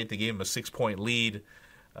three-pointer late. They gave him a 6-point lead,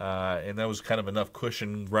 and that was kind of enough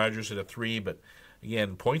cushion. Rogers hit a 3, but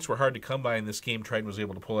again, points were hard to come by in this game. Triton was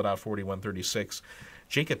able to pull it out 41-36.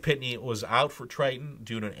 Jacob Pitney was out for Triton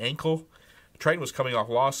due to an ankle. Triton was coming off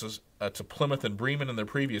losses to Plymouth and Bremen in their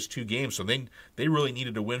previous 2 games, so they really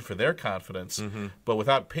needed to win for their confidence. But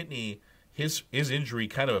without Pitney, his injury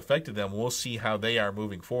kind of affected them. We'll see how they are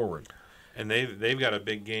moving forward. And they've got a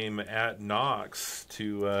big game at Knox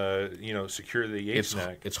to secure the 8th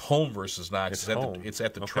neck. It's home versus Knox. It's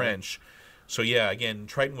at the Trench. So yeah, again,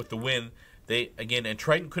 Triton with the win. And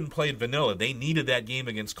Triton couldn't play at Vanilla. They needed that game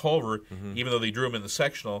against Culver, even though they drew them in the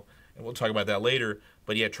sectional. And we'll talk about that later.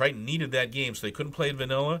 But yeah, Triton needed that game, so they couldn't play at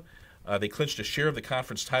Vanilla. They clinched a share of the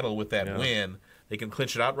conference title with that win. They can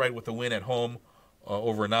clinch it outright with the win at home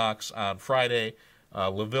over Knox on Friday.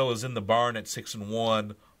 LaVille is in the barn at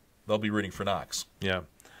 6-1. They'll be rooting for Knox. Yeah.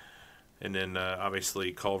 And then,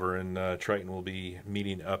 obviously, Culver and Triton will be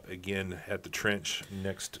meeting up again at the Trench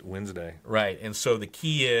next Wednesday. Right. And so the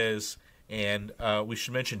key is, and we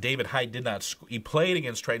should mention, David Hyde did not he played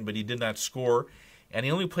against Triton, but he did not score. And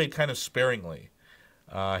he only played kind of sparingly.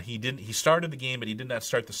 He started the game, but he did not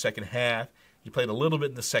start the second half. He played a little bit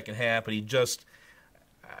in the second half, but he just,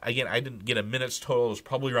 again, I didn't get a minutes total. It was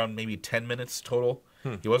probably around maybe 10 minutes total.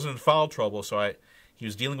 He wasn't in foul trouble, so he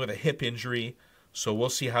was dealing with a hip injury. So we'll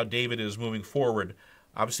see how David is moving forward.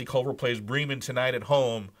 Obviously, Culver plays Bremen tonight at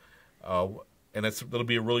home, and it'll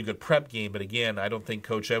be a really good prep game. But again, I don't think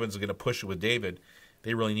Coach Evans is going to push it with David.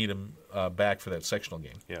 They really need him back for that sectional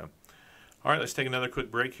game. Yeah. All right, let's take another quick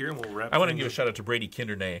break here, and we'll wrap. I want to give a shout out to Brady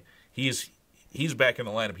Kindernay. He's back in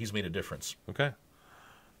the lineup. He's made a difference. Okay.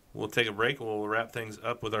 We'll take a break, and we'll wrap things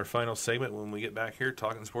up with our final segment when we get back here,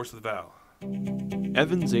 Talking Sports with Val.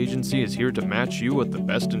 Evans Agency is here to match you with the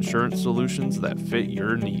best insurance solutions that fit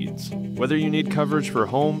your needs. Whether you need coverage for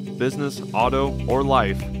home, business, auto, or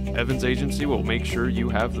life, Evans Agency will make sure you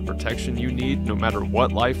have the protection you need no matter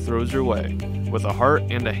what life throws your way. With a heart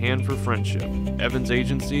and a hand for friendship, Evans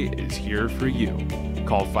Agency is here for you.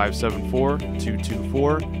 Call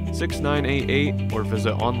 574-224-6988 or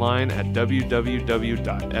visit online at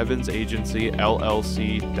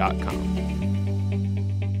www.evansagencyllc.com.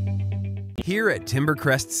 Here at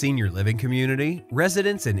Timbercrest Senior Living Community,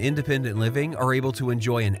 residents in independent living are able to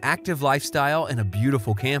enjoy an active lifestyle and a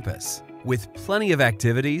beautiful campus. With plenty of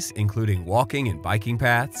activities, including walking and biking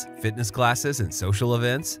paths, fitness classes, and social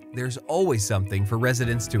events, there's always something for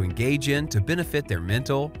residents to engage in to benefit their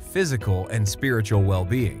mental, physical, and spiritual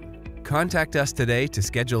well-being. Contact us today to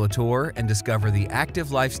schedule a tour and discover the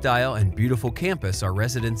active lifestyle and beautiful campus our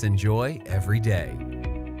residents enjoy every day.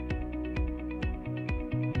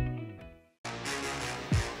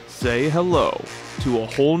 Say hello to a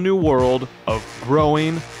whole new world of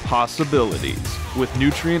growing possibilities with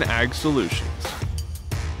Nutrien Ag Solutions.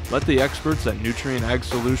 Let the experts at Nutrien Ag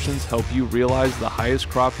Solutions help you realize the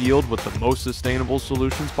highest crop yield with the most sustainable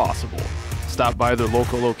solutions possible. Stop by their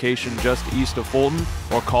local location just east of Fulton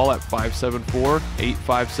or call at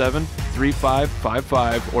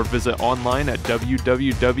 574-857-3555 or visit online at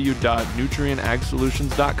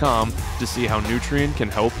www.nutrienagsolutions.com to see how Nutrien can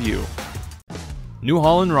help you. New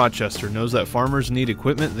Holland Rochester knows that farmers need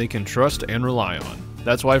equipment they can trust and rely on.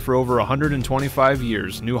 That's why for over 125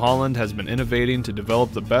 years, New Holland has been innovating to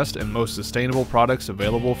develop the best and most sustainable products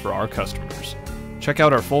available for our customers. Check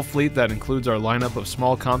out our full fleet that includes our lineup of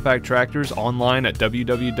small compact tractors online at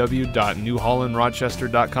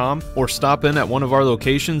www.newhollandrochester.com or stop in at one of our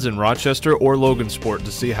locations in Rochester or Logansport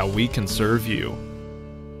to see how we can serve you.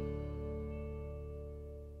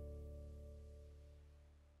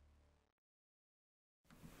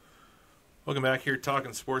 Welcome back here,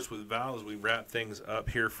 Talking Sports with Val, as we wrap things up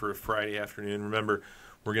here for a Friday afternoon. Remember,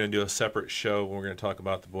 we're going to do a separate show. We're going to talk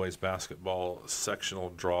about the boys basketball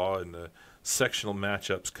sectional draw and the sectional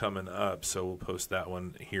matchups coming up, so we'll post that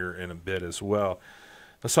one here in a bit as well.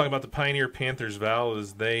 Let's talk about the Pioneer Panthers, Val,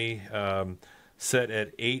 as they set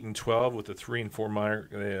at 8-12 with a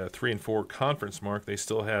 3-4 conference mark. They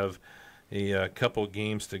still have a couple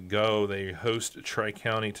games to go. They host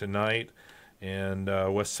Tri-County tonight and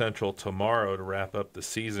West Central tomorrow to wrap up the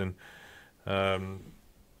season. They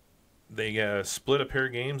split a pair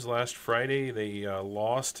of games last Friday. They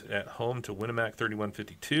lost at home to Winnemac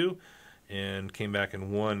 31-52 and came back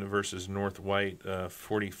and won versus North White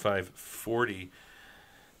 45-40.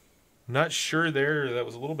 Not sure there. That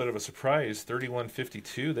was a little bit of a surprise,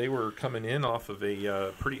 31-52. They were coming in off of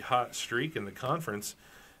a pretty hot streak in the conference.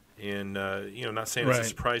 And, not saying it's a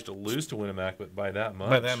surprise to lose to Winnemac, but by that much.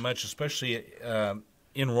 By that much, especially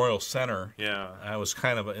in Royal Center. Yeah. I was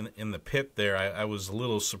kind of in the pit there. I was a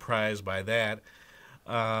little surprised by that.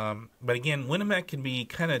 But again, Winnemac can be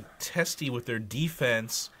kind of testy with their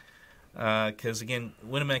defense because, again,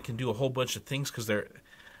 Winnemac can do a whole bunch of things because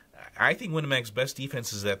I think Winnemac's best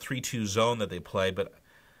defense is that 3-2 zone that they play, but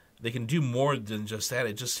they can do more than just that.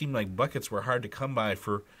 It just seemed like buckets were hard to come by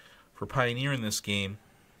for Pioneer in this game.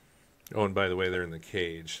 Oh, and by the way, they're in the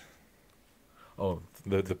cage. Oh,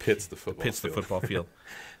 the pit's the football. The pit's field. the football field.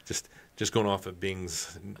 just going off of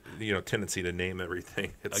Bing's tendency to name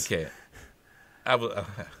everything. Okay, I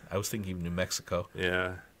was thinking New Mexico.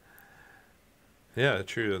 Yeah,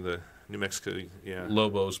 true. The New Mexico. Yeah,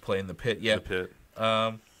 Lobos playing the pit. Yeah, the pit.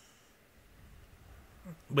 But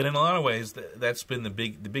in a lot of ways, that's been the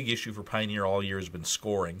big issue for Pioneer all year has been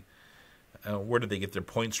scoring. Where do they get their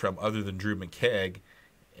points from other than Drew McKegg?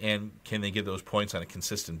 And can they get those points on a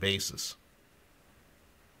consistent basis?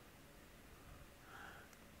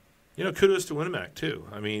 Kudos to Winnemac, too.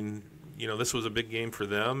 I mean, this was a big game for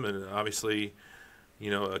them, and obviously,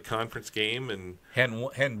 a conference game. And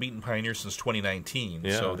hadn't beaten Pioneer since 2019,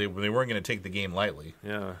 so they weren't going to take the game lightly.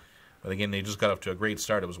 Yeah. But again, they just got off to a great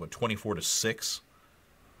start. It was, 24-6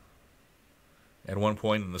 at one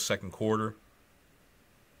point in the second quarter.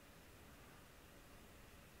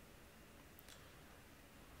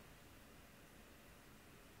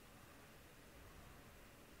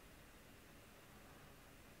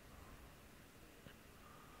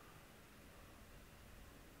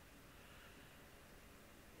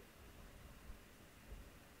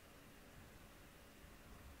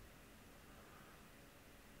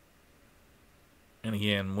 And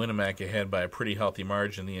again, Winnemac ahead by a pretty healthy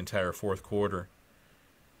margin the entire fourth quarter.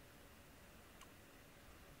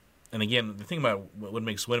 And again, the thing about what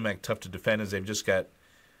makes Winnemac tough to defend is they've just got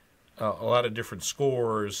a lot of different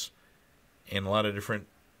scores and a lot of different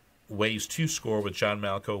ways to score with John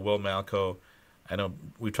Malco, Will Malco. I know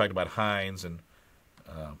we've talked about Hines and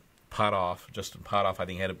Potoff. Justin Potoff, I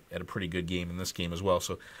think, had a pretty good game in this game as well.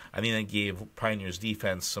 So I think that gave Pioneer's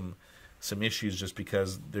defense some issues just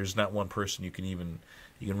because there's not one person you can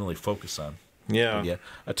really focus on. Yeah.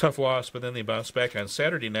 A tough loss, but then they bounced back on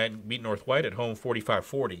Saturday night and beat North White at home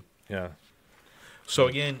 45-40. Yeah. So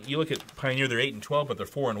again, you look at Pioneer, they're 8-12, but they're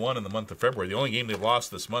 4-1 in the month of February. The only game they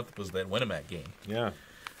lost this month was that Winnemac game. Yeah.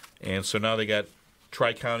 And so now they got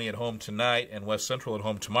Tri-County at home tonight and West Central at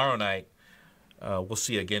home tomorrow night. We'll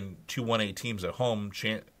see, again, 2 1A teams at home,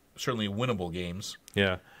 certainly winnable games.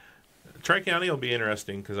 Yeah. Tri-County will be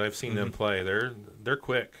interesting because I've seen them play. They're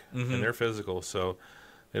quick and they're physical, so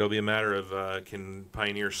it'll be a matter of can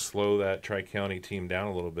Pioneer slow that Tri-County team down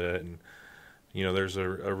a little bit. And, you know, there's a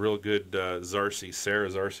real good Zarcy, Sarah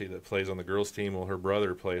Zarcy, that plays on the girls' team. Well, her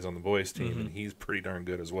brother plays on the boys' team, and he's pretty darn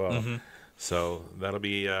good as well. So that'll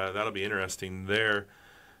be interesting there.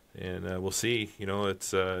 And we'll see. You know,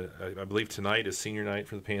 it's I believe tonight is senior night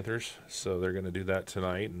for the Panthers, so they're going to do that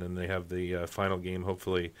tonight, and then they have the final game.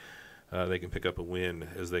 Hopefully, they can pick up a win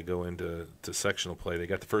as they go into sectional play. They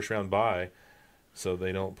got the first round bye, so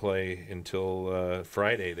they don't play until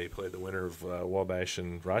Friday. They play the winner of Wabash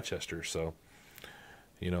and Rochester. So,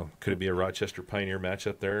 you know, could it be a Rochester Pioneer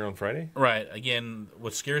matchup there on Friday? Right. Again,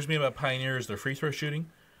 what scares me about Pioneer is their free throw shooting.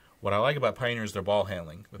 What I like about Pioneer is their ball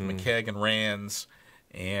handling with McKegg and Rands.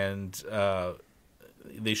 And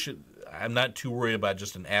they should. I'm not too worried about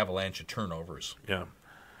just an avalanche of turnovers. Yeah.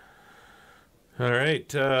 All right.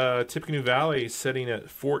 Tippecanoe Valley sitting at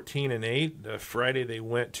 14-8. Friday they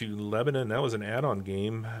went to Lebanon. That was an add-on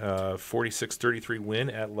game. 46-33 win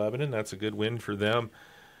at Lebanon. That's a good win for them.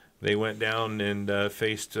 They went down and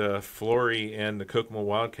faced Flory and the Kokomo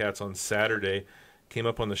Wildcats on Saturday. Came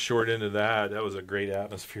up on the short end of that. That was a great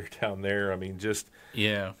atmosphere down there. I mean, just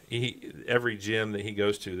every gym that he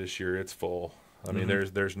goes to this year, it's full. I mean,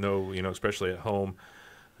 there's no, you know, especially at home.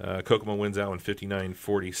 Kokomo wins that one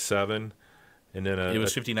 59-47, and then it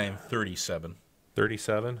was 59-37.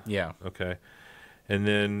 37? Yeah. Okay. And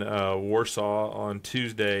then Warsaw on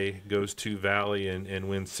Tuesday goes to Valley and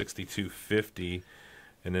wins 62-50.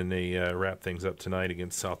 And then they wrap things up tonight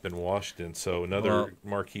against South Bend, Washington. So another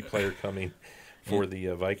marquee player coming for the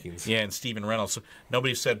Vikings. Yeah, and Stephen Reynolds.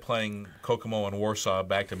 Nobody said playing Kokomo and Warsaw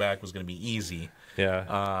back-to-back was going to be easy.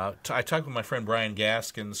 Yeah. I talked with my friend Brian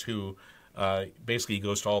Gaskins, who basically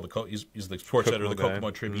goes to all the he's the sports editor of the Kokomo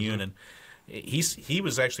Tribune, and he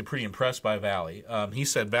was actually pretty impressed by Valley. He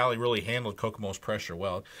said Valley really handled Kokomo's pressure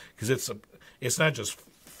well because it's not just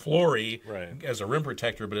Flory as a rim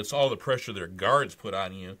protector, but it's all the pressure their guards put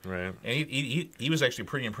on you. Right. And he was actually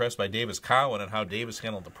pretty impressed by Davis Cowan and how Davis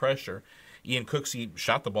handled the pressure. Ian Cooksey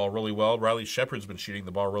shot the ball really well. Riley Shepard's been shooting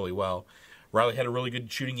the ball really well. Riley had a really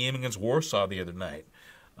good shooting game against Warsaw the other night.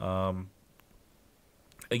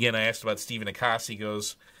 Again, I asked about Stephen Akasi. He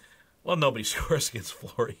goes, well, nobody scores against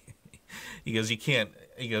Flory. He goes, you can't.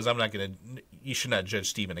 He goes, I'm not going to. You should not judge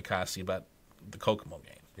Stephen Akasi about the Kokomo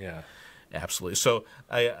game. Yeah, absolutely. So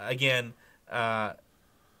again,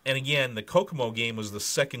 the Kokomo game was the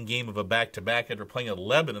second game of a back-to-back after playing at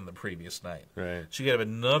Lebanon the previous night. Right. So you got to have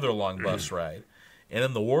another long bus ride. And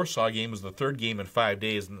then the Warsaw game was the third game in 5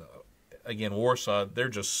 days. And again, Warsaw, they're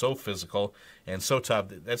just so physical and so tough.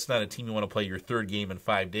 That's not a team you want to play your third game in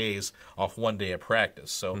 5 days off 1 day of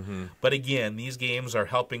practice. So, but again, these games are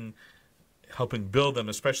helping build them,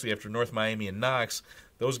 especially after North Miami and Knox.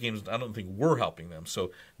 Those games, I don't think we're helping them.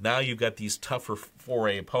 So now you've got these tougher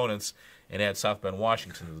 4A opponents, and add South Bend,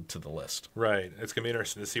 Washington to the list. Right. It's going to be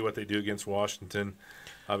interesting to see what they do against Washington.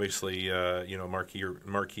 Obviously,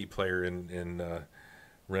 marquee player in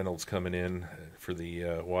Reynolds coming in for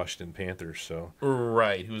the Washington Panthers. So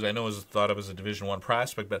right, who I know is thought of as a Division I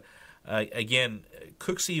prospect, but again,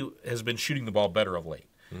 Cooksey has been shooting the ball better of late.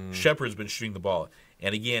 Shepard's been shooting the ball,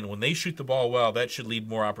 and again, when they shoot the ball well, that should lead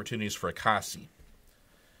more opportunities for Akasi,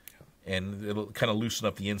 and it'll kind of loosen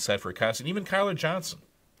up the inside for Akasi, and even Kyler Johnson.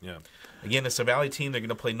 Yeah. Again, it's a Valley team. They're going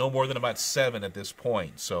to play no more than about 7 at this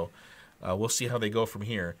point. So we'll see how they go from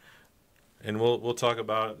here. And we'll talk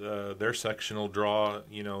about their sectional draw,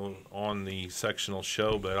 on the sectional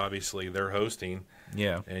show. But obviously they're hosting.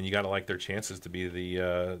 Yeah. And you got to like their chances to be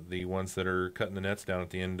the ones that are cutting the nets down at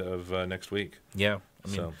the end of next week. Yeah. I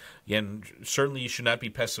mean, again, certainly you should not be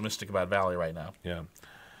pessimistic about Valley right now. Yeah.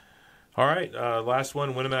 All right, last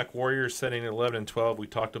one, Winnemac Warriors setting at 11-12. We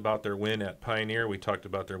talked about their win at Pioneer. We talked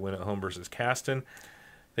about their win at home versus Caston.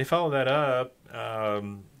 They follow that up.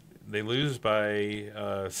 They lose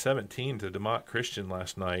by 17 to DeMott Christian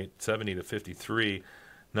last night, 70-53.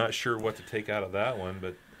 Not sure what to take out of that one,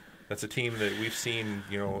 but that's a team that we've seen,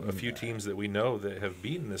 a few teams that we know that have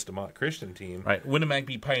beaten this DeMott Christian team. Right, Winnemac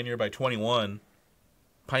beat Pioneer by 21.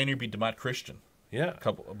 Pioneer beat DeMott Christian. Yeah,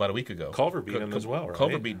 about a week ago. Culver beat him as well, right?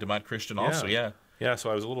 Culver beat DeMott Christian also, yeah. Yeah,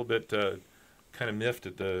 so I was a little bit kind of miffed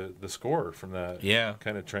at the score from that. Yeah.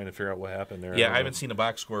 Kind of trying to figure out what happened there. Yeah, I haven't seen a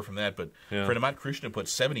box score from that, but for DeMott Christian to put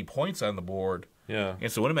 70 points on the board. Yeah.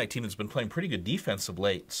 It's a Winnemac team that's been playing pretty good defense of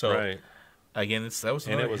late. So, again, it was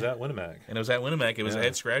at Winnemac. And it was at Winnemac. It was a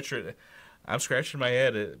head-scratcher. I'm scratching my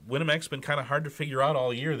head. Winamax's been kind of hard to figure out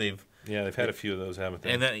all year. They've had a few of those, haven't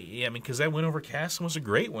they? And because that win over Casson was a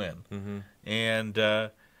great win. Mm-hmm. And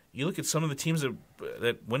you look at some of the teams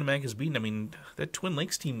that Winamax has beaten. I mean, that Twin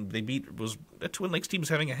Lakes team Twin Lakes team is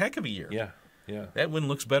having a heck of a year. Yeah. That win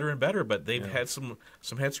looks better and better, but they've had some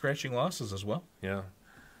head scratching losses as well. Yeah.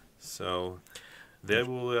 So they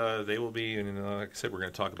will be, and like I said, we're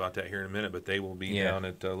going to talk about that here in a minute. But they will be down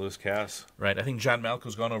at Lewis Cass. Right. I think John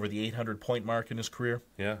Malco's gone over the 800-point mark in his career.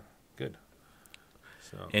 Yeah. Good.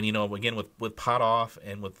 So. And again with Potoff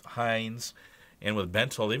and with Hines and with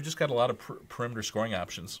Bentel, they've just got a lot of perimeter scoring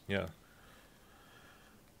options. Yeah.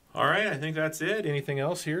 All right. I think that's it. Anything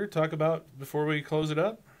else here to talk about before we close it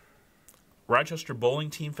up? Rochester bowling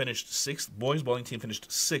team finished 6th. Boys bowling team finished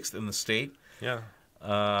 6th in the state. Yeah.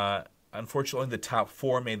 Unfortunately, the top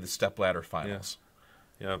 4 made the stepladder finals.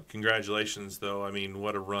 Yeah. Congratulations, though. I mean,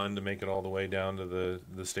 what a run to make it all the way down to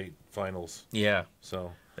the state finals. Yeah.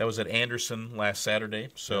 So that was at Anderson last Saturday.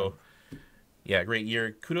 So, great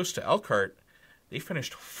year. Kudos to Elkhart. They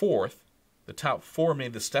finished 4th. The top 4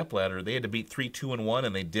 made the stepladder. They had to beat 3, 2, and 1,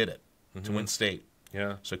 and they did it to win state.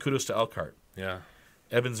 Yeah. So kudos to Elkhart. Yeah.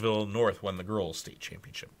 Evansville North won the girls' state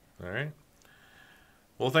championship. All right.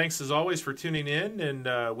 Well, thanks as always for tuning in,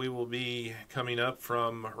 and we will be coming up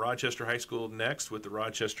from Rochester High School next with the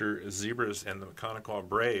Rochester Zebras and the Connequa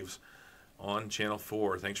Braves on Channel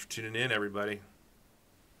 4. Thanks for tuning in, everybody.